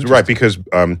 So, right, because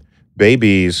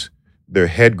babies, their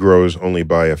head grows only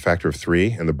by a factor of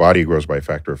 3, and the body grows by a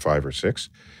factor of 5 or 6.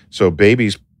 So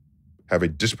babies have a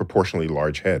disproportionately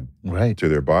large head to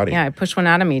their body. Yeah, I pushed one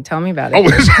out of me. Tell me about it.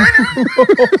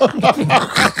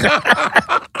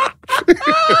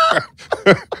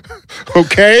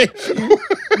 Okay.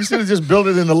 You should have just built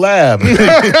it in the lab.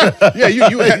 Yeah,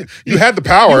 you had the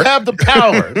power. You have the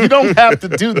power. You don't have to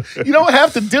do it. You don't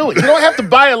have to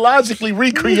biologically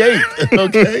recreate.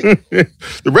 Okay.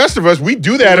 The rest of us, we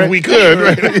do that if we could.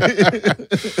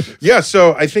 Right? Yeah.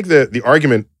 So I think the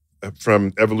argument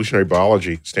from evolutionary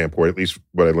biology standpoint, at least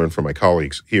what I learned from my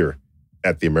colleagues here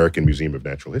at the American Museum of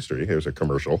Natural History, here's a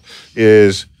commercial,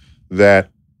 is that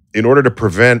in order to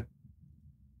prevent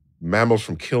mammals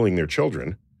from killing their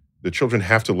children, the children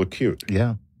have to look cute.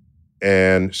 Yeah.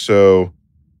 And so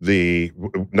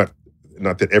not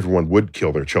that everyone would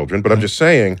kill their children, but I'm just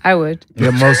saying. I would.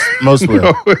 Yeah, most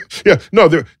will.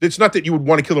 It's not that you would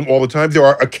want to kill them all the time. There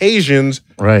are occasions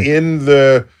in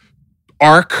the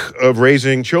arc of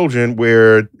raising children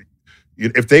where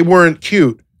if they weren't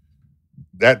cute,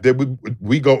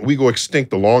 we go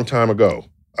extinct a long time ago.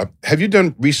 Have you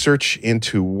done research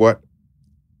into what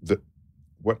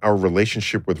our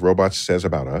relationship with robots says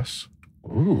about us?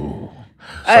 Ooh.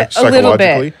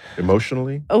 Psychologically,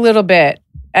 emotionally? A little bit.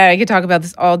 I could talk about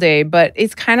this all day, but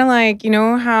it's kind of like,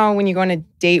 how when you go on a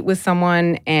date with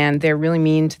someone and they're really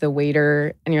mean to the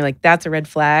waiter and you're like, that's a red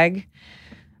flag.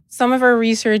 Some of our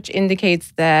research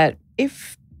indicates that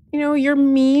if, you're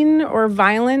mean or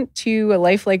violent to a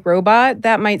lifelike robot,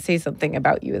 that might say something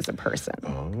about you as a person.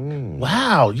 Oh.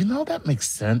 Wow. That makes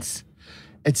sense.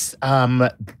 It's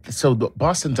so the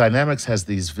Boston Dynamics has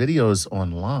these videos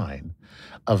online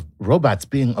of robots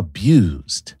being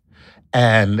abused.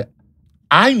 And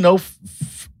I know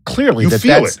clearly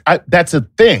that's a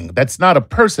thing. That's not a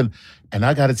person. And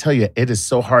I got to tell you, it is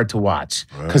so hard to watch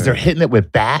because they're hitting it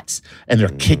with bats and they're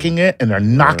kicking it and they're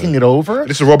knocking it over.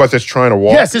 This is a robot that's trying to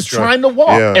walk. Yes, it's trying to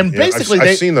walk. Yeah, and basically,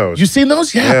 I've seen those. You've seen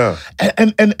those? Yeah.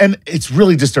 And it's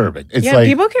really disturbing. It's yeah, like,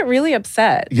 people get really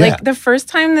upset. Yeah. Like the first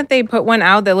time that they put one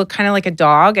out that looked kind of like a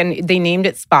dog and they named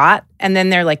it Spot, and then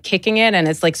they're like kicking it and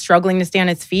it's like struggling to stay on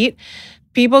its feet.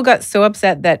 People got so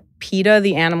upset that PETA,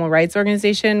 the animal rights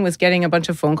organization, was getting a bunch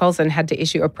of phone calls and had to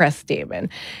issue a press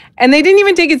statement. And they didn't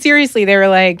even take it seriously. They were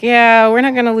like, yeah, we're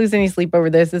not going to lose any sleep over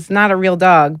this. It's not a real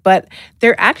dog. But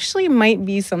there actually might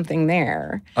be something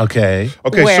there. Okay.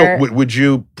 So would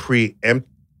you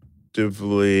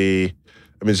preemptively,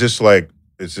 I mean, is this like,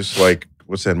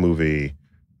 what's that movie?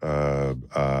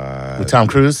 With Tom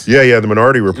Cruise? Yeah, The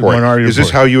Minority Report. Is this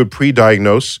Report. how you would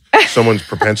pre-diagnose someone's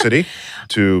propensity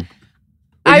to...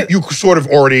 You sort of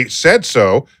already said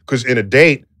so, because in a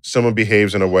date, someone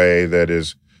behaves in a way that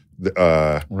is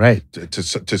right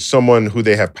to someone who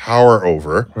they have power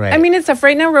over. Right. I mean, it's tough.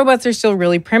 Right now, robots are still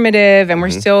really primitive, and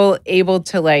we're still able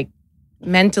to like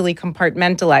mentally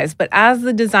compartmentalize. But as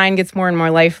the design gets more and more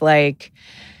lifelike,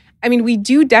 I mean, we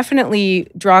do definitely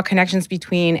draw connections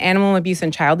between animal abuse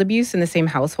and child abuse in the same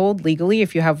household legally.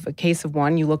 If you have a case of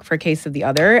one, you look for a case of the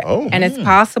other. Oh. And it's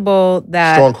possible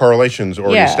that... Strong correlations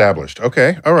already established.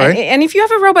 Okay, all right. And if you have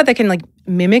a robot that can like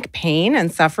mimic pain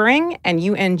and suffering and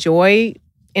you enjoy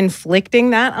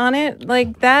inflicting that on it,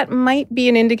 like that might be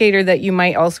an indicator that you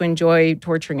might also enjoy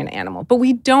torturing an animal. But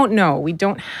we don't know. We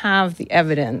don't have the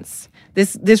evidence.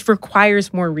 This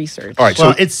requires more research. All right,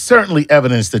 well, it's certainly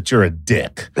evidence that you're a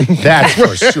dick. That's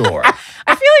for sure.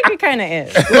 I feel like it kind of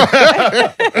is.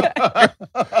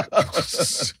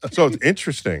 So it's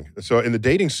interesting. So in the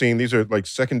dating scene, these are like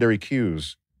secondary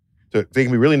cues. They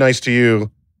can be really nice to you,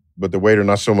 but the waiter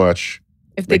not so much.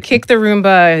 If they kick the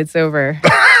Roomba, it's over.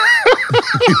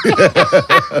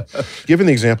 Given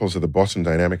the examples of the Boston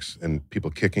Dynamics and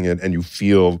people kicking it, and you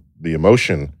feel the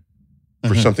emotion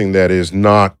for something that is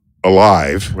not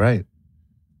alive, right?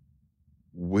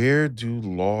 Where do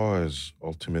laws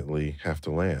ultimately have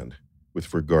to land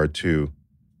with regard to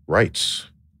rights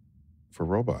for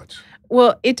robots?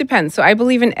 Well, it depends. So I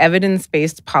believe in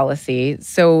evidence-based policy.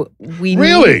 So we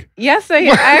really? Yes,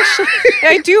 I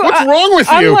do. What's wrong with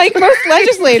you? Unlike most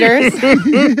legislators,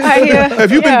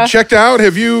 have you been checked out?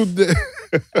 Have you?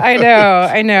 I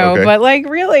know. Okay. But like,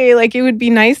 really, like it would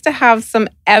be nice to have some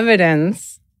evidence.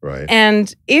 Right.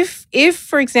 And if,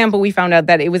 for example, we found out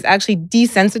that it was actually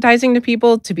desensitizing to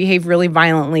people to behave really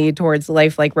violently towards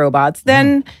lifelike robots,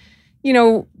 then,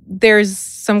 there's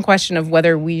some question of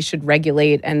whether we should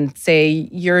regulate and say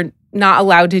you're not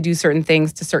allowed to do certain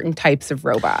things to certain types of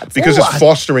robots. Because it's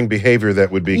fostering behavior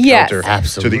that would be counter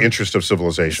to the interest of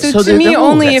civilization. So to me,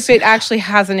 only if it actually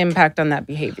has an impact on that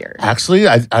behavior. Actually,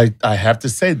 I have to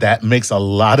say that makes a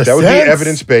lot of sense. That would be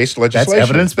evidence-based legislation. That's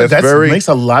evidence-based. That makes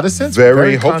a lot of sense.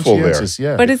 Very hopeful there.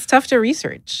 Yeah. But it's tough to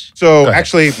research. So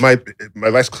actually, my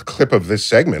last clip of this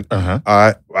segment,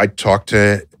 I talked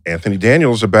to Anthony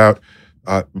Daniels about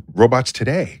robots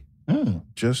today,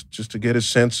 just to get a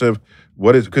sense of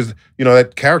what is, because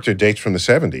that character dates from the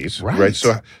 70s, right?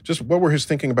 So just what were his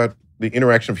thinking about the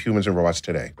interaction of humans and robots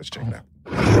today? Let's check it out.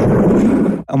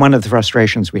 And one of the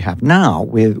frustrations we have now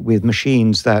with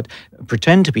machines that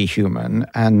pretend to be human,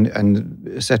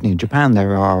 and certainly in Japan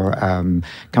there are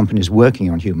companies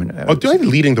working on human. Do I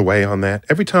leading the way on that?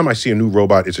 Every time I see a new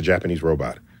robot, it's a Japanese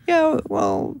robot. Yeah,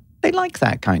 well, they like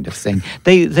that kind of thing.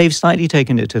 They've slightly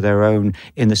taken it to their own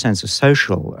in the sense of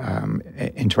social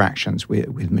interactions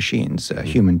with machines,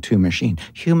 human to machine,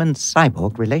 human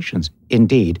cyborg relations.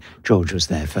 Indeed, George was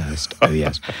there first. Oh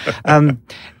yes,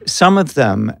 some of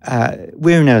them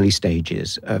we're in early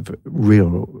stages of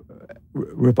real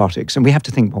robotics, and we have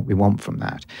to think what we want from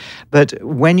that. But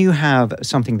when you have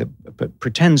something that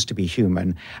pretends to be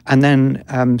human and then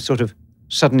sort of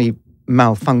suddenly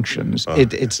malfunctions.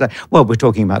 It's like, well, we're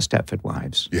talking about Stepford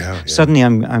Wives. Yeah. Suddenly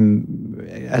I'm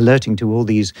alerting to all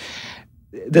these.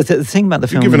 The thing about the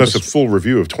film... You've given us a full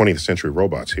review of 20th century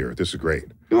robots here. This is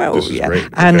great. Well, this is great.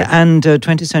 And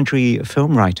 20th century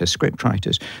film writers, script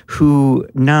writers, who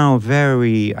now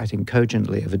very, I think,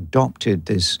 cogently have adopted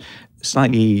this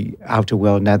slightly outer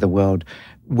world, netherworld,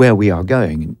 where we are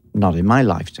going. Not in my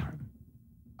lifetime,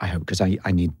 I hope, because I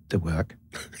need the work,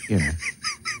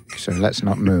 So let's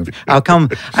not move. I'll come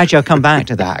back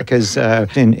to that, because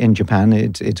in Japan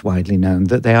it's widely known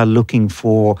that they are looking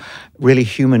for really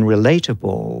human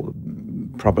relatable,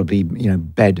 probably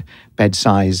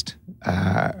bed-sized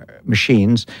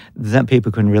machines that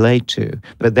people can relate to.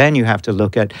 But then you have to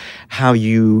look at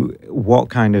what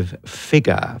kind of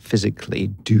figure physically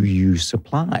do you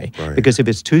supply? Right. Because if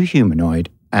it's too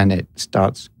humanoid, and it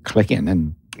starts clicking,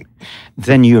 and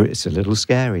then it's a little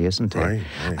scary, isn't it?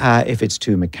 Right. If it's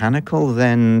too mechanical,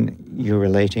 then you're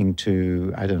relating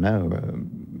to, I don't know,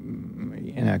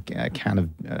 a can of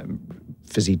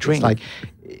fizzy drink. Like,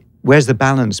 where's the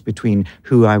balance between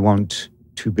who I want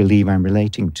to believe I'm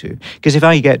relating to? Because if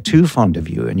I get too fond of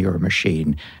you and you're a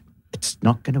machine, it's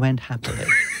not going to end happily.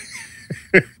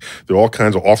 There are all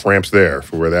kinds of off-ramps there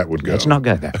for where that would go. Let's not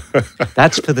go there.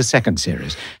 That's for the second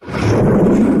series.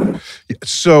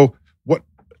 So,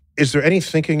 is there any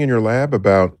thinking in your lab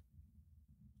about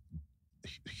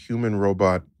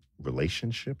human-robot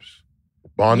relationships?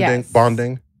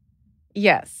 Bonding?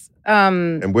 Yes.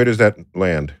 And where does that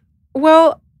land?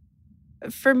 Well,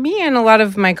 for me and a lot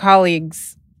of my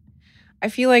colleagues, I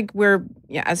feel like we're,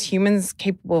 as humans,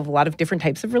 capable of a lot of different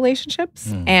types of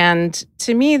relationships. And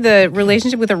to me, the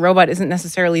relationship with a robot isn't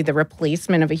necessarily the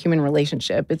replacement of a human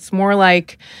relationship. It's more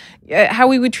like how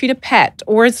we would treat a pet,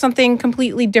 or it's something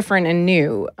completely different and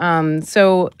new.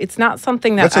 So it's not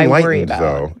something that I worry about.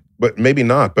 Though, but maybe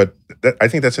not. But I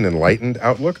think that's an enlightened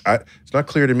outlook. It's not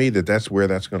clear to me that that's where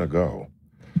that's going to go.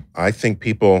 I think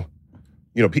people,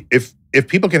 if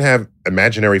people can have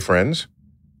imaginary friends,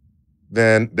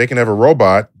 then they can have a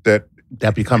robot that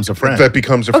becomes a friend.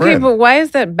 Okay, but why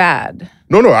is that bad?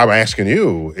 No, I'm asking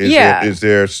you.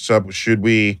 Should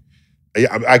we?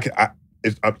 I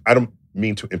don't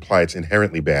mean to imply it's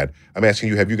inherently bad. I'm asking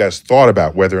you, have you guys thought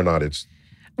about whether or not it's?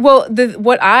 Well,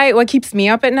 what keeps me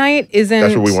up at night isn't.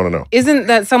 That's what we want to know. Isn't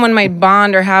that someone might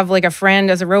bond or have like a friend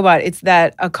as a robot? It's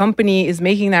that a company is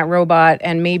making that robot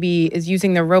and maybe is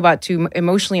using the robot to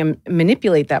emotionally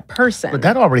manipulate that person. But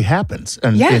that already happens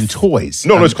in toys.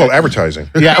 No, it's called advertising.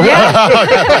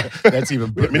 Yeah. That's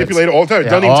even manipulate all the time. It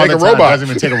doesn't even all take a the time. robot. It doesn't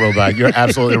even take a robot. You're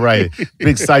absolutely right.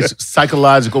 Big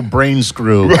psychological brain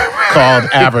screw called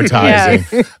advertising.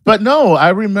 Yes. But no, I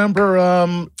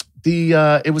remember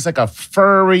it was like a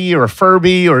furry or a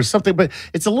Furby or something, but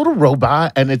it's a little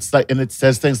robot, and it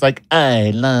says things like "I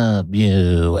love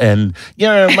you" and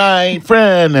 "You're my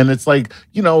friend," and it's like,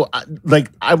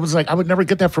 I was like, I would never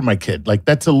get that from my kid. Like,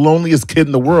 that's the loneliest kid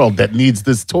in the world that needs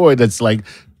this toy that's like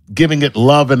giving it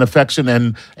love and affection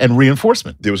and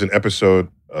reinforcement. There was an episode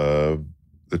of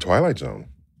The Twilight Zone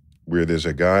where there's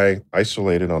a guy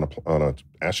isolated on an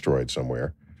asteroid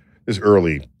somewhere. This is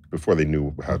early, before they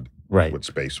knew what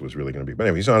space was really going to be. But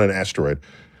anyway, he's on an asteroid,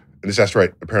 and this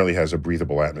asteroid apparently has a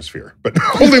breathable atmosphere. But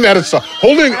holding aside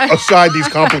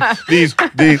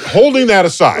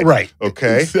right?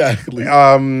 Okay, exactly.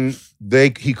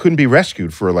 He couldn't be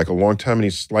rescued for like a long time, and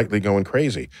he's slightly going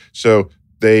crazy. So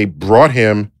they brought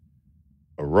him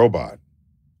a robot,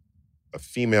 a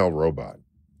female robot.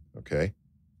 Okay,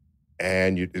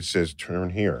 and it says turn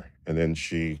here, and then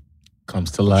she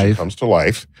comes to life. She comes to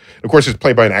life. Of course, it's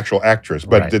played by an actual actress,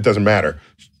 but it doesn't matter.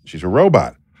 She's a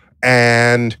robot.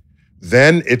 And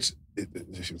then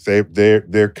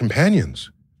they're companions.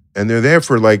 And they're there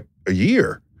for like a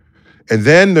year. And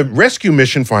then the rescue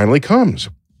mission finally comes.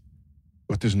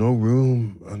 But there's no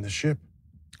room on the ship.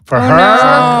 For her? No.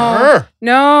 For her.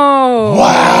 No.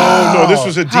 Wow. No, this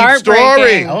was a deep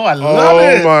story. Oh, I love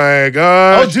it. Oh, my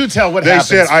God. Oh, do tell what they happens.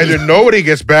 They said either nobody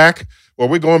gets back or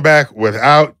we're going back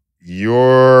without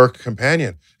your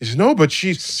companion. He says, no, but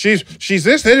she's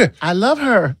this. I love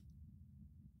her.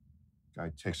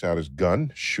 Guy takes out his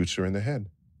gun, shoots her in the head.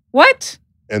 What?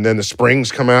 And then the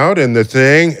springs come out and the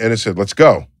thing, and it said, let's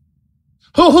go.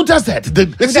 Who does that?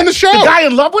 It's in the show. The guy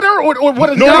in love with her, or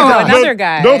what? Another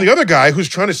guy. No, the other guy who's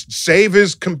trying to save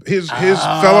his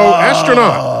fellow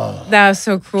astronaut. That was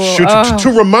so cool. Shoots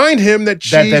to remind him that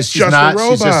she's just a robot.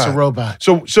 She's just a robot.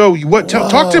 So what?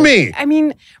 Talk to me. I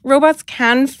mean, robots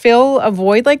can fill a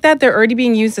void like that. They're already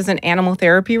being used as an animal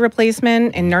therapy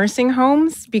replacement in nursing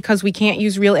homes because we can't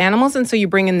use real animals, and so you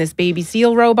bring in this baby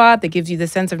seal robot that gives you the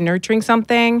sense of nurturing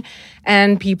something,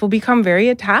 and people become very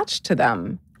attached to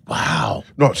them. Wow.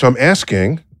 No, so I'm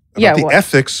asking about the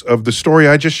ethics of the story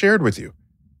I just shared with you.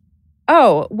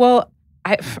 Oh, well,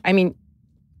 I mean,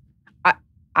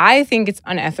 I think it's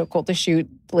unethical to shoot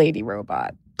Lady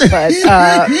Robot. But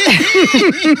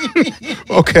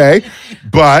okay,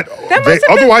 but that must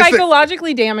have been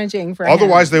psychologically damaging for him.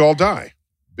 Otherwise, they all die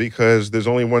because there's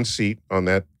only one seat on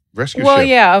that rescue ship. Well,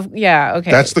 yeah,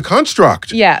 okay. That's the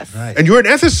construct. Yes. Right. And you're an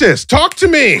ethicist. Talk to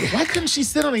me. Why couldn't she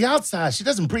sit on the outside? She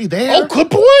doesn't breathe air. Oh,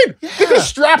 good point. Yeah. They could have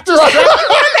strapped her up. They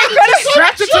could have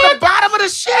strapped her to the bottom of the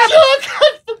ship.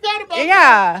 I forgot about that.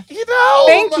 Yeah.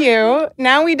 Thank you.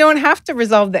 Now we don't have to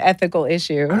resolve the ethical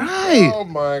issue. Right. Oh,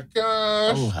 my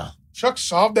gosh. Oh, well. Chuck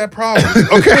solved that problem.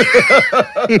 Okay.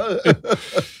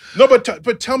 No,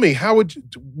 but tell me,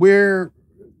 where...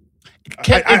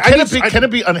 Can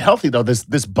it be unhealthy though?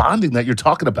 This bonding that you're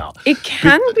talking about. It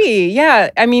can be, yeah.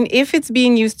 I mean, if it's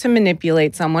being used to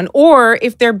manipulate someone, or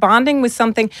if they're bonding with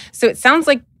something. So it sounds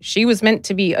like she was meant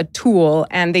to be a tool,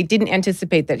 and they didn't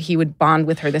anticipate that he would bond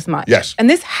with her this much. Yes. And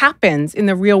this happens in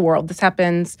the real world. This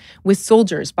happens with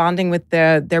soldiers bonding with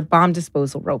their bomb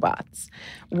disposal robots,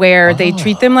 where they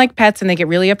treat them like pets, and they get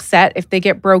really upset if they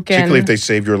get broken. Particularly if they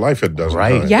save your life a dozen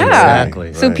times. Yeah.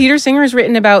 Exactly. So Peter Singer has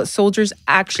written about soldiers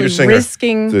actually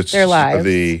risking their lives.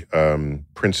 The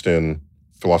Princeton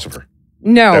philosopher.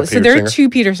 No, so there are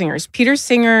two Peter Singers.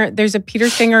 There's a Peter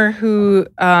Singer who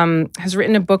has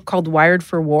written a book called Wired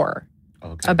for War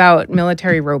about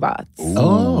military robots.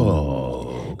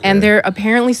 Oh. Okay. And they're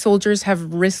apparently soldiers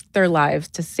have risked their lives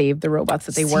to save the robots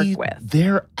that they work with.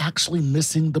 They're actually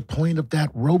missing the point of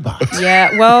that robot.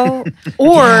 Yeah, well,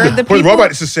 or the people... the robot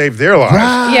is to save their lives.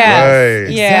 Right. Yes. Right.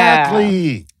 Yeah.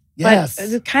 Exactly.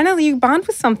 Yes. But kind of you bond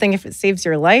with something if it saves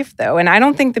your life, though. And I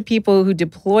don't think the people who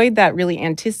deployed that really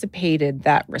anticipated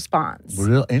that response.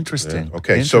 Real interesting. Yeah.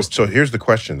 Okay, so here's the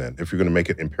question then, if you're going to make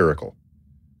it empirical.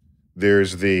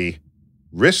 There's the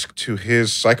risk to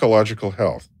his psychological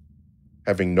health,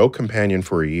 having no companion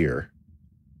for a year,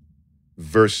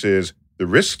 versus the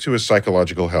risk to his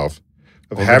psychological health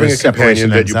of having a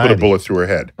companion that you put a bullet through her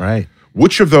head. Right.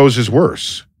 Which of those is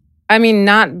worse? I mean,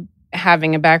 not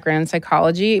having a background in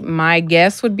psychology, my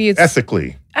guess would be it's...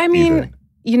 Ethically. I mean,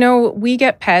 we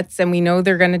get pets and we know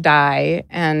they're going to die.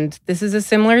 And this is a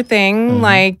similar thing. Mm-hmm.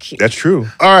 Like... That's true.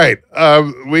 All right.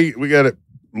 We got to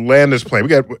land this plane.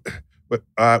 We have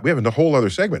a whole other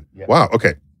segment. Yeah. Wow.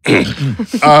 Okay. We're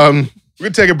going to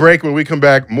take a break. When we come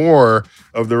back, more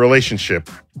of the relationship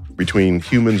between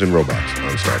humans and robots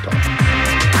on Star Talk.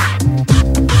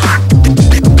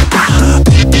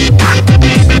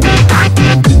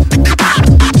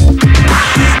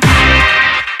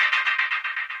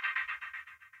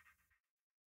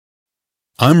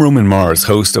 I'm Roman Mars,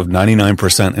 host of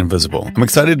 99% Invisible. I'm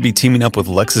excited to be teaming up with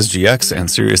Lexus GX and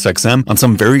SiriusXM on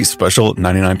some very special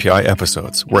 99PI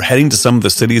episodes. We're heading to some of the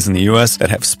cities in the US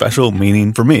that have special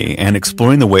meaning for me and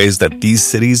exploring the ways that these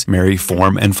cities marry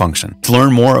form and function. To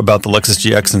learn more about the Lexus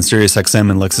GX and SiriusXM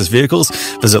and Lexus vehicles,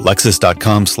 visit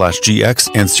lexus.com/GX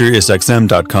and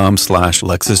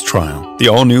SiriusXM.com/Lexus Trial. The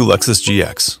all-new Lexus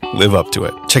GX. Live up to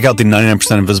it. Check out the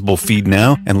 99% Invisible feed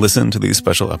now and listen to these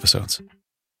special episodes.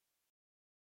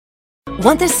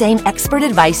 Want the same expert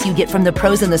advice you get from the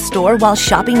pros in the store while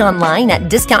shopping online at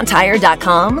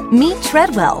discounttire.com? Meet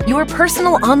Treadwell, your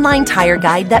personal online tire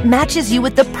guide that matches you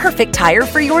with the perfect tire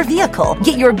for your vehicle.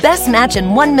 Get your best match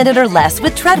in 1 minute or less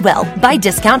with Treadwell by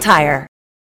Discount Tire.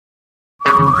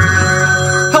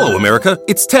 Hello, America.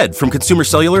 It's Ted from Consumer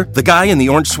Cellular, the guy in the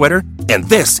orange sweater, and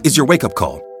this is your wake-up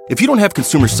call. If you don't have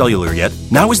Consumer Cellular yet,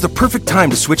 now is the perfect time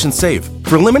to switch and save.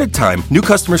 For a limited time, new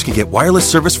customers can get wireless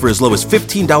service for as low as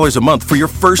 $15 a month for your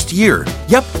first year.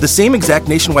 Yep, the same exact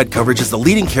nationwide coverage as the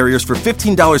leading carriers for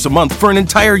 $15 a month for an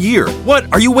entire year.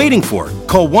 What are you waiting for?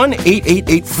 Call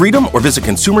 1-888-FREEDOM or visit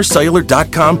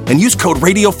consumercellular.com and use code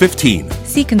RADIO15.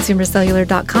 See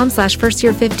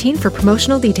consumercellular.com/firstyear15 for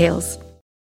promotional details.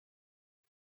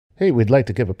 Hey, we'd like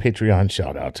to give a Patreon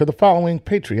shout-out to the following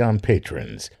Patreon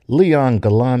patrons: Leon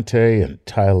Galante and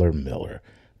Tyler Miller.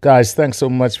 Guys, thanks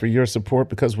so much for your support,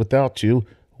 because without you,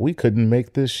 we couldn't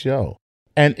make this show.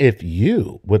 And if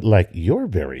you would like your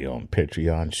very own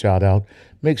Patreon shout-out,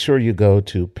 make sure you go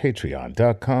to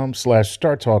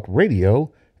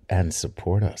patreon.com/StarTalkRadio and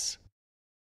support us.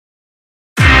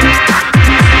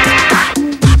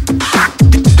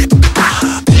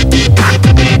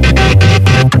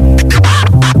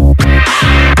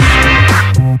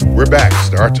 We're back,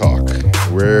 Star Talk.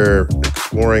 We're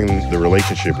exploring the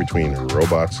relationship between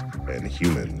robots and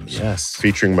humans. Yes.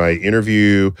 Featuring my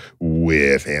interview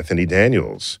with Anthony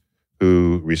Daniels,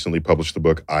 who recently published the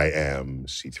book, I Am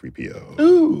C-3PO.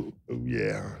 Ooh. Oh,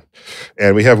 yeah.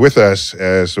 And we have with us,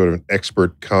 as sort of an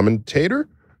expert commentator,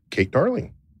 Kate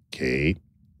Darling. Kate,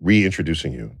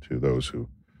 reintroducing you to those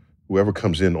whoever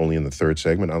comes in only in the third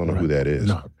segment. I don't know who that is.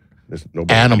 No. There's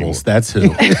nobody Animals, anymore. that's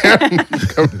who.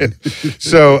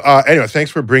 So anyway,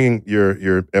 thanks for bringing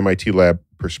your MIT lab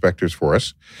perspectives for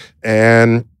us.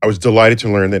 And I was delighted to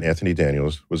learn that Anthony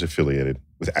Daniels was affiliated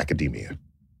with academia.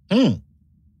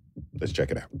 Let's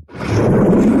check it out.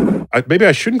 Maybe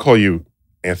I shouldn't call you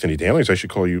Anthony Daniels. I should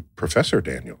call you Professor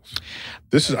Daniels.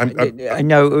 I'm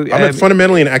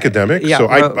fundamentally an academic, so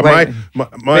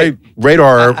my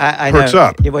radar perks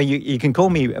up. Well, you can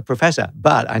call me a professor,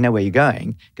 but I know where you're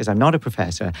going, because I'm not a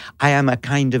professor. I am a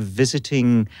kind of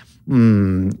visiting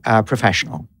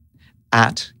professional.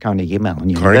 at Carnegie Mellon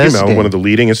University. Carnegie Mellon, one of the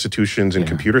leading institutions in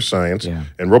computer science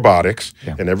and robotics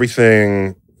and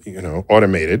everything,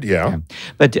 automated. Yeah.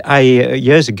 But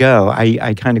years ago,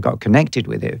 I kind of got connected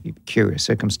with it, curious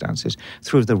circumstances,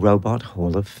 through the Robot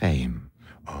Hall of Fame.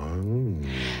 Oh.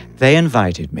 They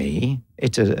invited me.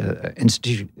 It's an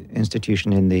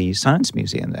institution in the Science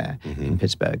Museum there in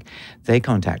Pittsburgh. They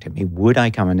contacted me. Would I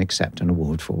come and accept an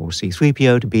award for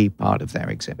C-3PO to be part of their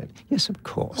exhibit? Yes, of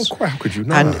course. Oh, how could you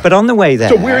not? But on the way there...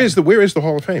 So where is the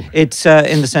Hall of Fame? It's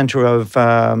in the center of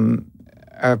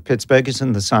Pittsburgh. It's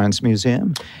in the Science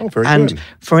Museum. Oh, very good. And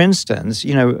for instance,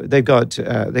 they've got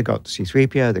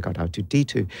C-3PO, they've got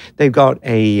R2-D2. They've got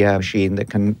a machine that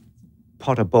can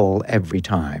pot a ball every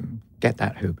time, get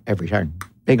that hoop every time.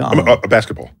 Big arm. A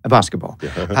basketball. A basketball.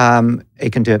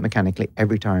 It can do it mechanically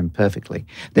every time perfectly.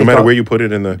 No matter where you put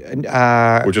it in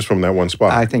the... or just from that one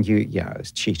spot? I think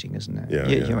it's cheating, isn't it?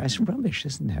 Yeah. It's rubbish,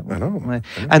 isn't it? I know.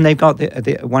 And they've got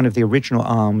one of the original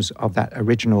arms of that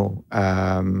original...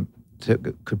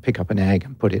 could pick up an egg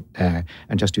and put it there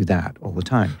and just do that all the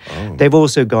time. Oh. They've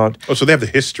also got... Oh, so they have the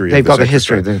history They've of got the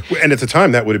history. And at the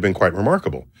time, that would have been quite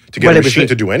remarkable to get a machine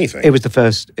to do anything. It was the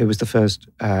first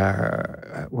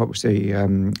what was the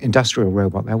industrial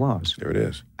robot there was. There it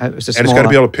is. It was and it's got to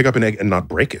be able to pick up an egg and not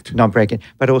break it. Not break it,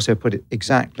 but also put it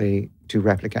exactly to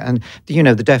replicate. And,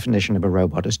 the definition of a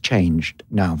robot has changed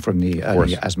now from the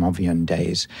early Asimovian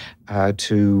days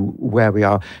to where we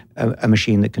are, a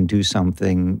machine that can do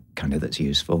something kind of that's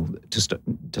useful, just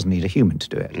doesn't need a human to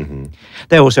do it. Mm-hmm.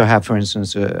 They also have, for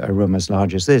instance, a room as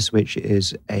large as this, which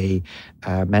is a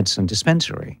medicine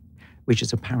dispensary, which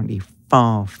is apparently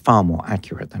far, far more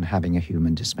accurate than having a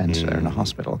human dispenser in a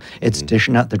hospital. It's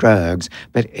dishing out the drugs,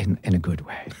 but in a good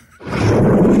way.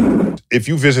 If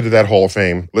you visited that Hall of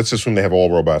Fame, let's assume they have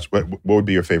all robots. What would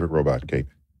be your favorite robot, Kate?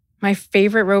 My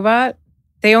favorite robot?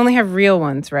 They only have real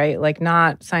ones, right? Like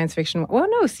not science fiction. Well,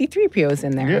 no, C-3PO is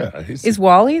in there. Yeah. Is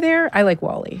Wally there? I like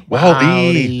Wally.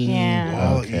 Wall-E.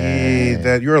 Yeah. Wall-E.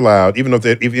 That you're allowed, even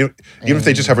if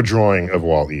they just have a drawing of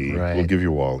Wall-E, we'll give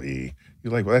you Wall-E.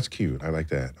 You're like, well, that's cute. I like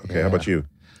that. Okay, how about you?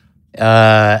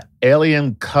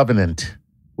 Alien Covenant,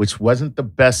 which wasn't the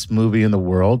best movie in the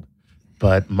world,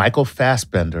 but Michael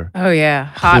Fassbender. Oh, yeah.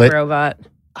 Hot robot.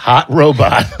 Hot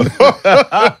robot.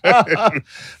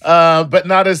 But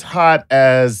not as hot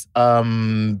as,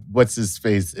 what's his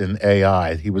face in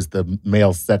AI? He was the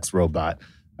male sex robot.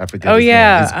 I forget his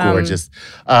name. He's gorgeous.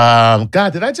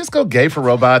 God, did I just go gay for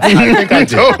robots? I think I did.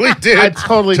 Totally did. I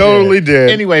totally did.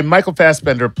 Anyway, Michael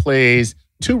Fassbender plays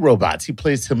two robots. He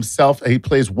plays himself. He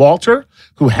plays Walter,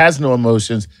 who has no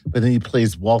emotions, but then he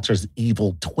plays Walter's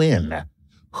evil twin,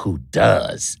 who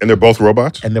does. And they're both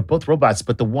robots? And they're both robots,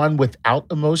 but the one without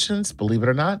emotions, believe it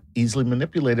or not, easily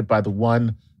manipulated by the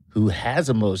one who has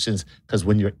emotions, because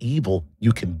when you're evil,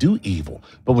 you can do evil.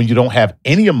 But when you don't have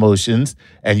any emotions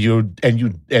and you're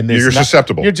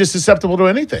susceptible. You're just susceptible to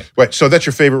anything. Wait, so that's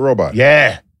your favorite robot?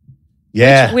 Yeah.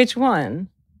 Yeah. Which one?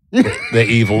 The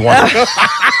evil one.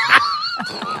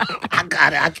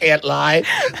 I can't lie.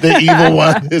 The evil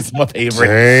one is my favorite.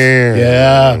 Damn.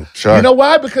 Yeah. Chuck. You know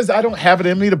why? Because I don't have it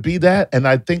in me to be that. And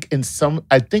I think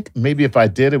maybe if I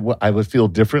did it, I would feel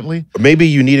differently. Maybe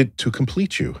you need it to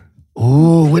complete you.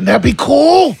 Ooh, wouldn't that be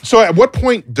cool? So at what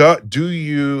point do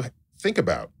you think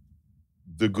about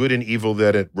the good and evil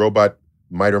that a robot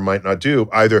might or might not do,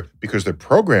 either because they're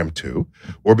programmed to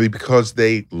or because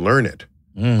they learn it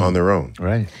on their own?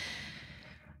 Right.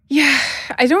 Yeah,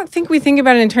 I don't think we think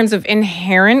about it in terms of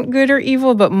inherent good or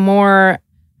evil, but more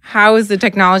how is the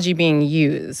technology being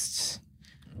used?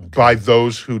 By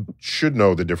those who should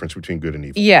know the difference between good and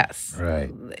evil. Yes. Right.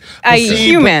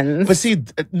 Humans. But see,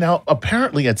 now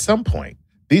apparently at some point,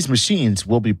 these machines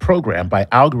will be programmed by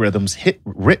algorithms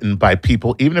written by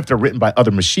people, even if they're written by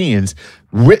other machines,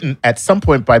 written at some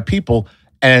point by people,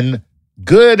 and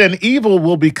good and evil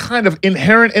will be kind of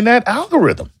inherent in that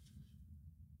algorithm.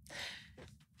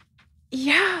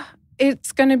 Yeah,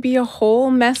 it's going to be a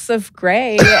whole mess of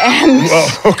gray. And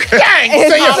well, okay.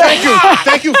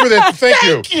 Thank you for that. Thank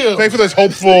you. Thank you for those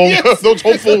hopeful, those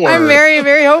hopeful words. I'm very,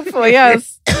 very hopeful.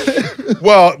 Yes.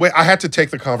 Well, wait, I had to take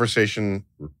the conversation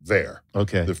there.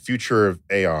 Okay. The future of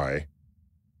AI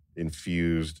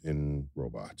infused in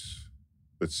robots.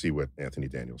 Let's see what Anthony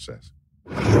Daniels says.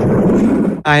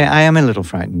 I am a little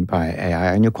frightened by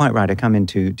AI, and you're quite right. I come in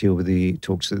to deal with the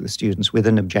talks to the students with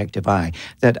an objective eye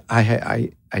that I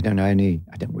don't know I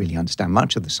don't really understand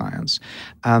much of the science,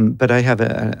 but I have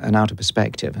an outer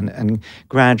perspective, and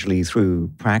gradually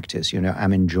through practice,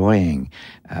 I'm enjoying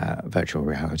virtual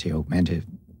reality, augmented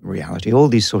reality, all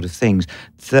these sort of things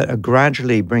that are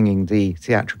gradually bringing the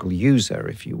theatrical user,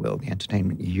 if you will, the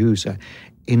entertainment user,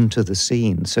 into the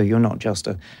scene. So you're not just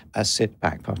a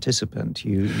sit-back participant.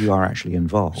 You are actually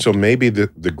involved. So maybe the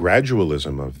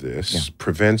gradualism of this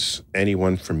prevents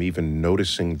anyone from even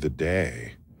noticing the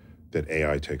day that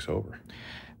AI takes over.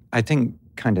 I think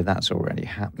kind of that's already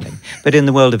happening. But in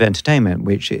the world of entertainment,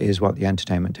 which is what the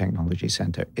Entertainment Technology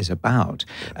Center is about,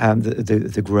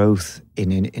 the growth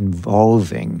in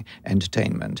involving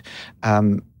entertainment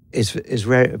is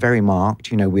very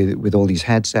marked, with all these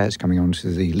headsets coming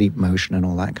onto the Leap Motion and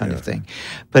all that kind of thing.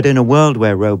 But in a world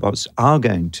where robots are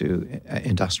going to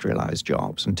industrialize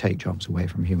jobs and take jobs away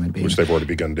from human beings, which they've already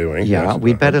begun doing. Yeah,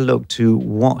 we'd better look to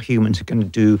what humans are going to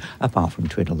do apart from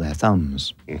twiddle their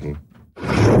thumbs. Mm-hmm.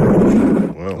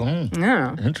 Well,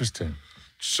 Yeah. Interesting.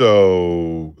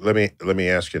 So let me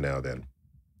ask you now then.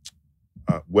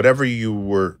 Whatever you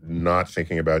were not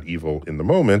thinking about evil in the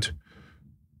moment,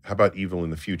 how about evil in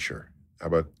the future? How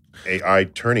about AI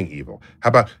turning evil? How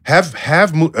about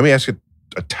let me ask you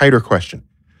a tighter question.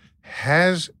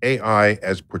 Has AI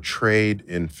as portrayed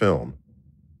in film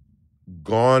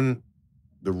gone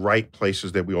the right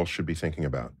places that we all should be thinking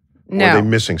about? No. Or are they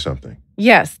missing something?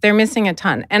 Yes, they're missing a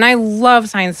ton. And I love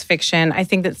science fiction. I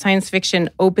think that science fiction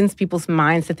opens people's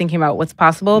minds to thinking about what's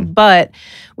possible. But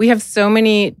we have so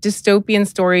many dystopian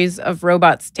stories of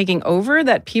robots taking over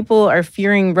that people are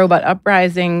fearing robot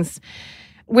uprisings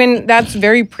when that's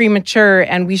very premature,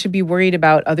 and we should be worried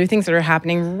about other things that are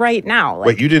happening right now.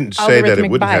 Wait, you didn't say that it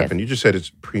wouldn't bias. happen. You just said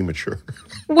it's premature.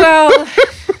 Well,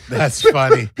 That's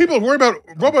funny. People worry about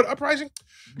robot uprising?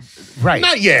 Right.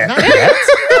 Not yet. Not yet.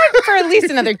 for at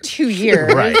least another 2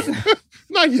 years. Right.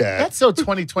 Not yet. That's so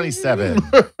 2027.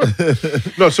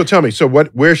 No, so tell me,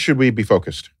 where should we be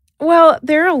focused? Well,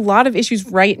 there are a lot of issues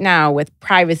right now with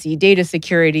privacy, data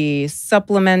security,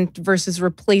 supplement versus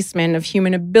replacement of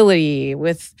human ability,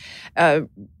 with,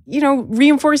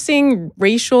 reinforcing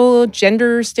racial,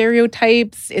 gender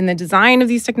stereotypes in the design of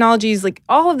these technologies. Like,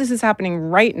 all of this is happening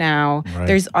right now. Right.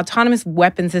 There's autonomous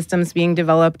weapon systems being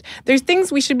developed. There's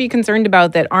things we should be concerned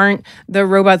about that aren't the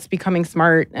robots becoming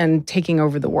smart and taking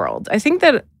over the world. I think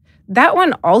that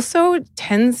one also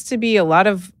tends to be a lot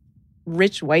of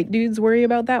rich white dudes worry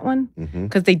about that one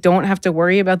because they don't have to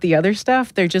worry about the other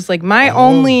stuff. They're just like, my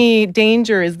only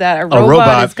danger is that a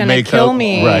robot is going to kill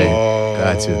me. Right.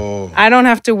 Gotcha. I don't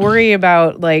have to worry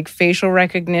about like facial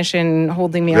recognition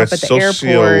holding me up at the airport.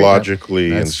 Sociologically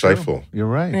That's insightful. true. You're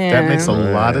right. Yeah. That makes a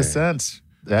lot of sense.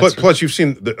 That's Plus, you've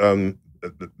seen the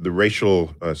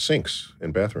racial sinks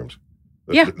in bathrooms.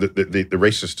 The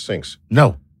racist sinks.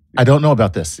 No, I don't know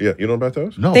about this. Yeah, you know about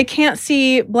those? No. They can't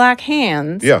see black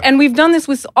hands. Yeah. And we've done this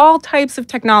with all types of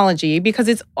technology because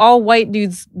it's all white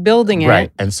dudes building it.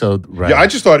 Right. And so, right. Yeah, I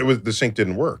just thought the sink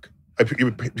didn't work.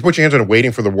 You put your hands on it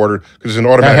waiting for the water because it's an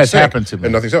automatic That has sink. happened to me.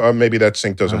 And nothing's maybe that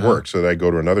sink doesn't work. So then I go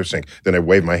to another sink. Then I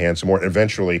wave my hand some more. And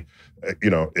eventually,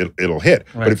 it'll hit.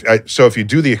 Right. But if you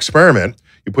do the experiment,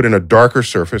 you put in a darker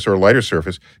surface or a lighter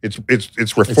surface, it's reflecting.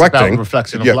 It's about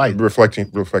reflection of light.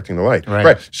 Reflecting the light.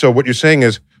 Right. So what you're saying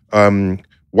is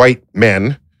white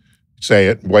men, say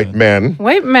it, white men.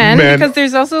 White men, because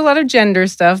there's also a lot of gender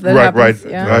stuff that happens.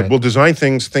 Right. Yeah. Will design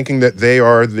things thinking that they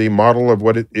are the model of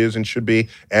what it is and should be,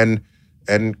 and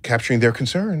capturing their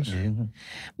concerns.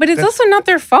 But it's also not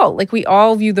their fault. Like, we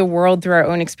all view the world through our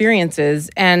own experiences.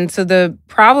 And so the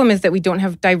problem is that we don't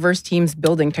have diverse teams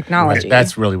building technology.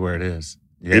 That's really where it is.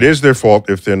 Yeah. It is their fault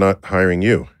if they're not hiring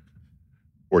you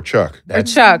or Chuck. Or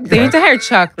Chuck. They need to hire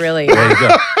Chuck, really. There you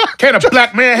go. Can a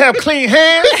black man have clean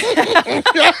hands?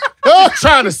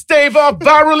 Trying to stave off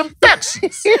viral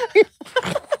infections.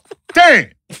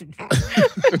 Dang.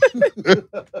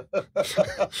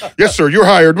 Yes, sir, you're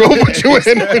hired. We'll put you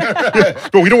in.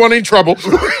 But we don't want any trouble.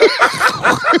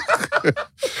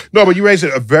 No, but you raised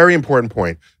a very important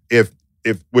point.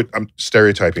 I'm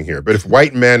stereotyping here, but if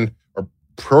white men are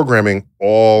programming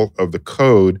all of the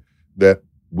code that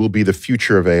will be the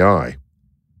future of AI,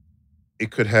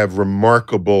 it could have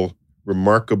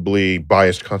remarkably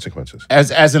biased consequences.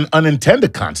 As an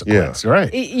unintended consequence,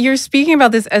 right? You're speaking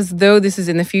about this as though this is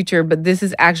in the future, but this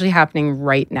is actually happening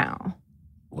right now.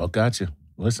 Well, gotcha.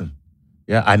 Listen.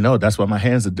 Yeah, I know. That's why my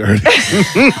hands are dirty.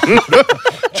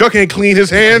 Chuck ain't cleaned his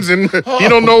hands and he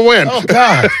don't know when. Oh,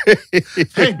 God.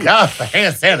 Thank God for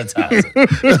hand sanitizer.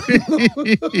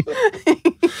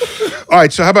 All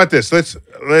right, so how about this? Let's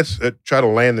try to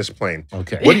land this plane.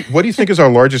 Okay. What do you think is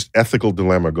our largest ethical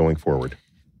dilemma going forward?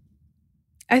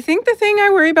 I think the thing I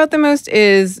worry about the most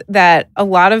is that a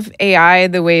lot of AI,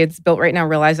 the way it's built right now,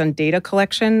 relies on data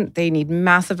collection. They need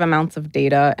massive amounts of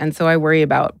data. And so I worry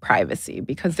about privacy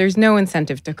because there's no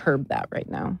incentive to curb that right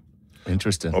now.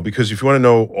 Interesting. Well, because if you want to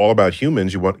know all about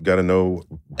humans, you got to know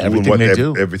Everything they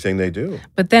do. Everything they do.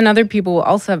 But then other people will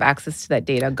also have access to that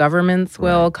data. Governments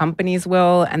will, companies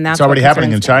will, and that's It's already what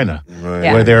happening in concerns me. China, Right.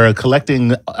 Yeah. where they're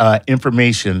collecting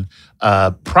information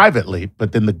privately,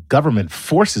 but then the government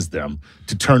forces them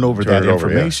to turn over that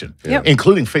information, Yep.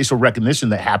 including facial recognition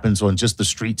that happens on just the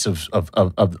streets of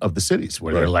the cities,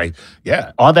 where they're like,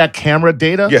 all that camera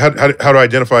data. Yeah, how to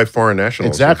identify foreign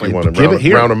nationals Exactly. if you want to Give it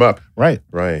here. round them up. Right.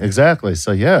 Right. Exactly.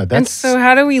 So, that's... And so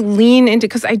how do we lean into,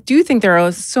 because I do think there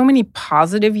are so many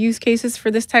positive use cases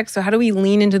for this tech. So how do we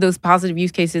lean into those positive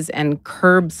use cases and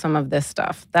curb some of this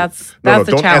stuff? That's the don't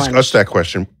challenge. ask us that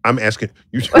question. I'm asking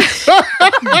you.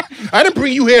 I didn't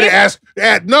bring you here to ask.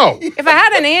 No. If I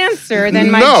had an answer,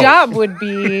 then my job would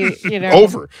be,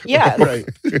 over. Yeah. Right.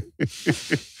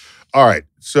 All right.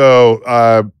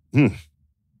 So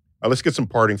let's get some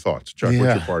parting thoughts. Chuck,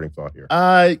 what's your parting thought here?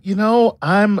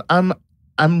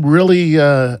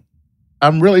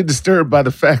 I'm really disturbed by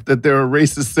the fact that there are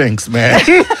racist things, man.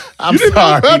 I'm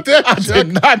sorry. about that, I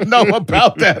did not know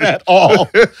about that at all.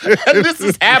 And this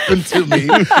has happened to me.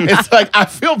 It's like I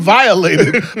feel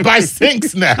violated by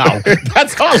sinks now.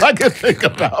 That's all I can think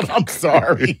about. I'm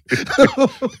sorry.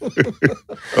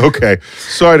 Okay.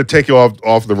 Sorry to take you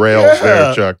off the rails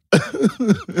there, Chuck.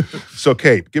 So,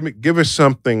 Kate, give us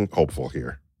something hopeful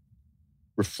here.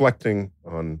 Reflecting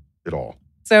on it all.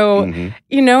 So,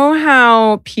 you know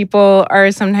how people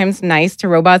are sometimes nice to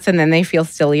robots and then they feel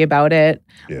silly about it?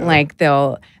 Yeah. Like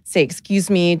they'll say, excuse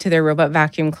me to their robot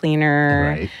vacuum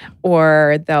cleaner. Right.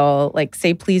 Or they'll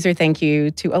say please or thank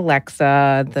you to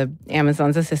Alexa, the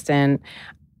Amazon's assistant.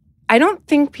 I don't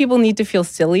think people need to feel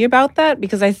silly about that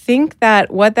because I think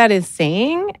that what that is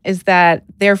saying is that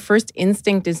their first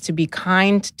instinct is to be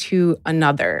kind to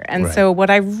another. And so what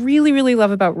I really, really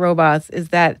love about robots is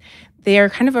that they are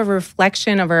kind of a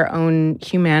reflection of our own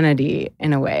humanity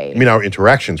in a way. I mean, our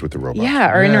interactions with the robots. Yeah,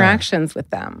 our interactions with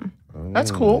them. That's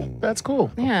cool. That's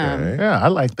cool. Yeah. Okay. Yeah, I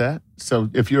like that. So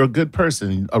if you're a good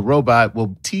person, a robot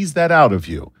will tease that out of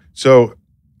you. So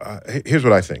here's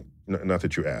what I think. Not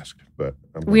that you asked, but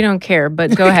We don't care,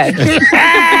 but go ahead.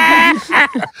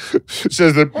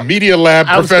 says the Media Lab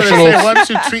I was gonna professional.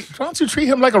 say, why don't you treat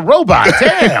him like a robot?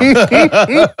 Damn.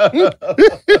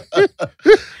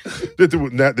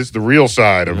 This is the real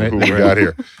side of who we got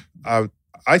here.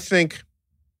 I think,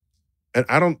 and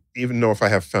I don't even know if I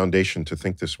have foundation to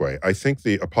think this way. I think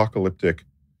the apocalyptic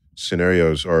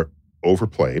scenarios are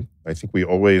overplayed. I think we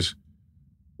always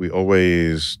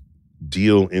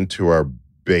deal into our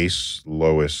base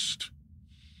lowest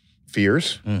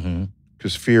fears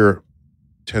because fear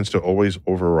tends to always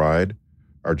override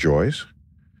our joys.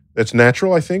 That's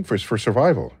natural, I think, for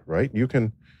survival, right? You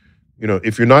can,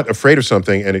 if you're not afraid of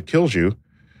something and it kills you,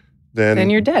 then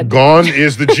you're dead. Gone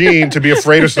is the gene to be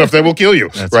afraid of stuff that will kill you,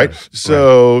 right?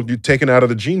 So you're taken out of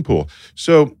the gene pool.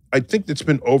 So I think it's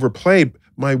been overplayed.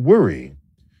 My worry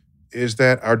is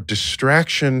that our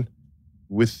distraction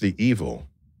with the evil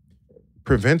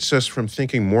prevents us from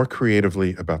thinking more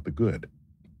creatively about the good.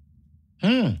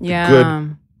 Yeah.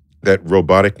 Good that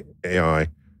robotic AI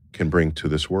can bring to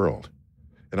this world.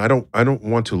 And I don't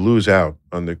want to lose out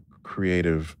on the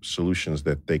creative solutions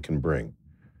that they can bring.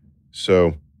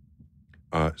 So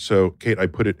Kate, I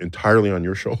put it entirely on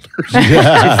your shoulders to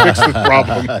fix this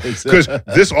problem. Because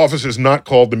this office is not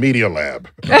called the Media Lab.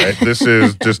 All right? This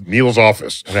is just Neil's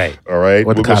office. Right. All right.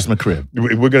 Or the Cosmic Crib.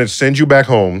 We're going to send you back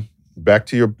home, back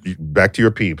to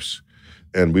your peeps,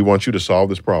 and we want you to solve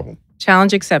this problem.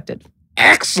 Challenge accepted.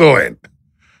 Excellent.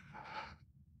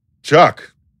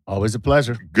 Chuck. Always a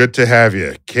pleasure. Good to have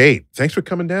you. Kate, thanks for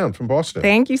coming down from Boston.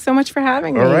 Thank you so much for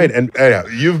having me. All right. And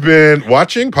you've been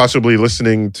watching, possibly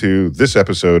listening to this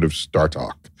episode of Star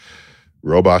Talk,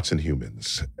 Robots and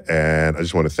Humans. And I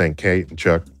just want to thank Kate and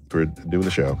Chuck for doing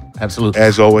the show. Absolutely.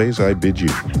 As always, I bid you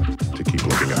to keep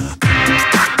looking up.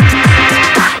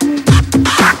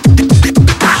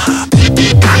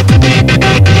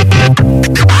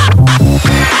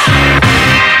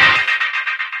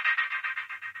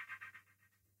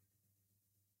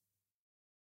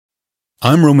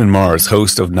 I'm Roman Mars,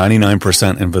 host of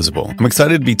 99% Invisible. I'm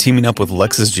excited to be teaming up with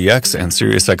Lexus GX and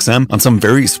SiriusXM on some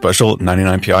very special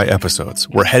 99PI episodes.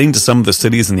 We're heading to some of the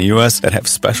cities in the U.S. that have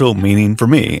special meaning for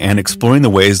me and exploring the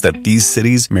ways that these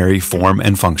cities marry form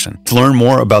and function. To learn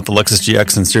more about the Lexus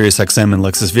GX and SiriusXM and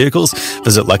Lexus vehicles,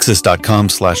 visit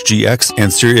lexus.com/GX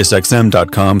and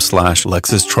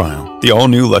SiriusXM.com/Lexus Trial. The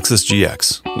all-new Lexus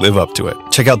GX. Live up to it.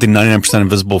 Check out the 99%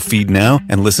 Invisible feed now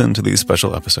and listen to these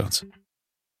special episodes.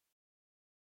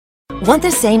 Want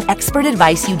the same expert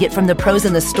advice you get from the pros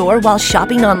in the store while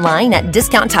shopping online at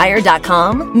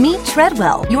discounttire.com? Meet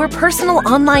Treadwell, your personal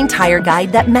online tire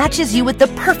guide that matches you with the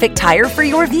perfect tire for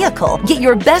your vehicle. Get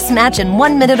your best match in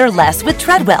 1 minute or less with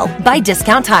Treadwell by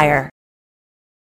Discount Tire.